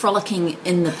 just frolicking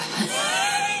in the...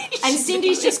 And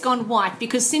Cindy's just gone white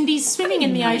because Cindy's swimming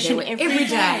in the ocean every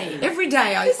day. Every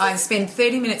day I spend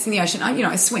 30 minutes in the ocean.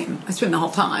 I swim. I swim the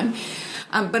whole time.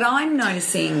 But I'm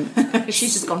noticing...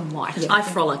 She's just gone white. Yeah. I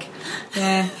frolic.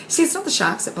 Yeah. See, it's not the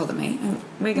sharks that bother me. And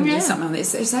we're going to do something on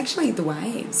this. It's actually the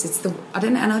waves. I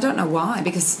don't know why,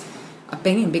 because I've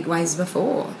been in big waves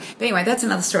before. But anyway, that's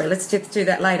another story. Let's do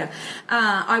that later.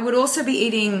 I would also be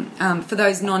eating, for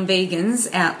those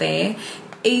non-vegans out there,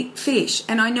 eat fish.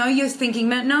 And I know you're thinking,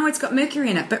 no, it's got mercury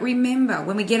in it. But remember,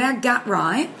 when we get our gut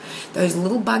right, those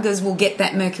little buggers will get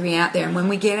that mercury out there. And when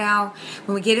we get all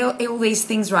these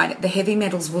things right, the heavy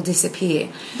metals will disappear.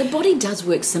 The body does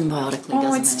work symbiotically,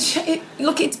 doesn't it?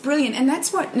 Look, it's brilliant. And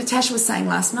that's what Natasha was saying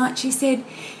last night. She said,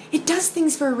 it does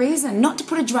things for a reason, not to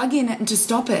put a drug in it and to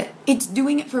stop it. It's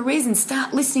doing it for a reason.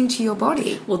 Start listening to your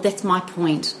body. Well, that's my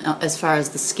point as far as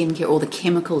the skincare or the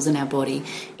chemicals in our body.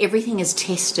 Everything is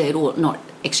tested, or not,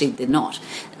 actually they're not.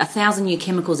 1,000 new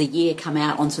chemicals a year come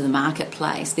out onto the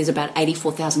marketplace. There's about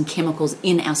 84,000 chemicals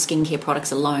in our skincare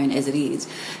products alone as it is.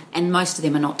 And most of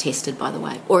them are not tested, by the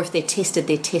way. Or if they're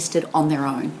tested on their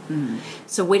own.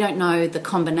 So we don't know the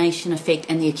combination effect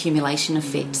and the accumulation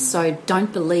effect. So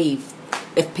don't believe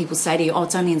if people say to you,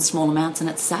 it's only in small amounts and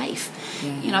it's safe.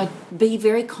 Be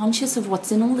very conscious of what's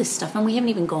in all this stuff. And we haven't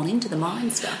even gone into the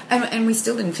mind stuff. And we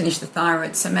still didn't finish the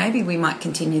thyroid, so maybe we might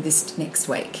continue this next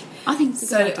week. I think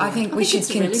it's a good idea. I think we should.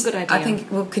 It's a really good idea. I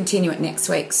think we'll continue it next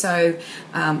week. So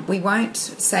we won't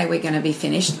say we're going to be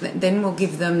finished. Then we'll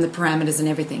give them the parameters and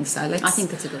everything. So let's. I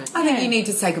think that's a good idea. I think you need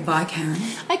to say goodbye, Karen.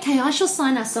 Okay, I shall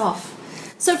sign us off.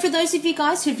 So for those of you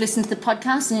guys who've listened to the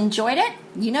podcast and enjoyed it,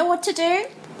 you know what to do.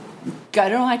 Go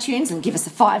to iTunes and give us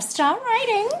a 5-star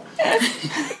rating.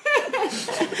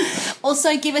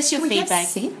 Also, give us your feedback.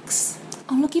 6?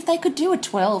 Oh, look, if they could do a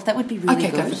 12, that would be really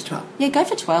good. Okay, go for 12. Yeah, go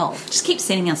for 12. Just keep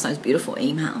sending us those beautiful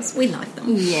emails. We like them.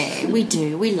 Yeah, we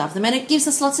do. We love them. And it gives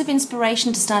us lots of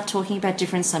inspiration to start talking about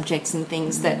different subjects and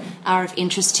things that are of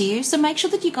interest to you. So make sure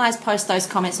that you guys post those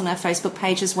comments on our Facebook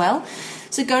page as well.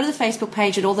 So go to the Facebook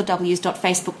page at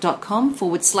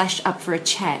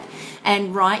allthews.facebook.com/up-for-a-chat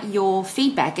and write your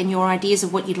feedback and your ideas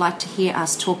of what you'd like to hear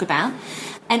us talk about.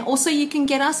 And also you can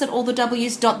get us at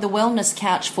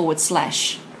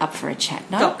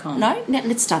allthewellnesscouch/up-for-a-chat. No, .com. no,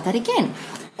 let's start that again.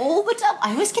 I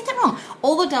always get that wrong.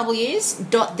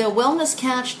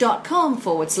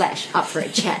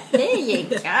 allthews.thewellnesscouch.com/up-for-a-chat. There you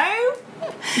go.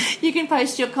 You can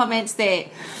post your comments there.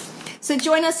 So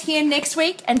join us here next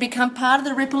week and become part of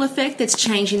the ripple effect that's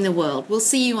changing the world. We'll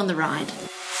see you on the ride.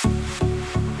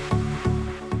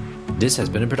 This has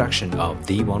been a production of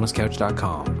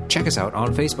TheWellnessCouch.com. Check us out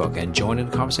on Facebook and join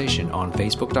in the conversation on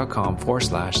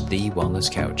Facebook.com/The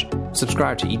Wellness Couch.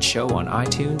 Subscribe to each show on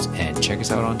iTunes and check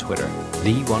us out on Twitter.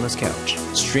 The Wellness Couch,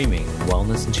 streaming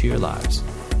wellness into your lives.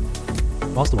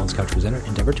 Whilst the Wellness Couch presenter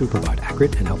endeavor to provide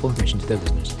accurate and helpful information to their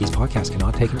listeners, these podcasts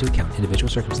cannot take into account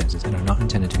individual circumstances and are not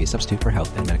intended to be a substitute for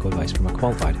health and medical advice from a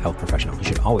qualified health professional. You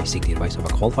should always seek the advice of a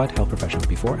qualified health professional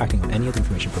before acting on any of the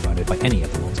information provided by any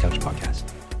of the Wellness Couch podcasts.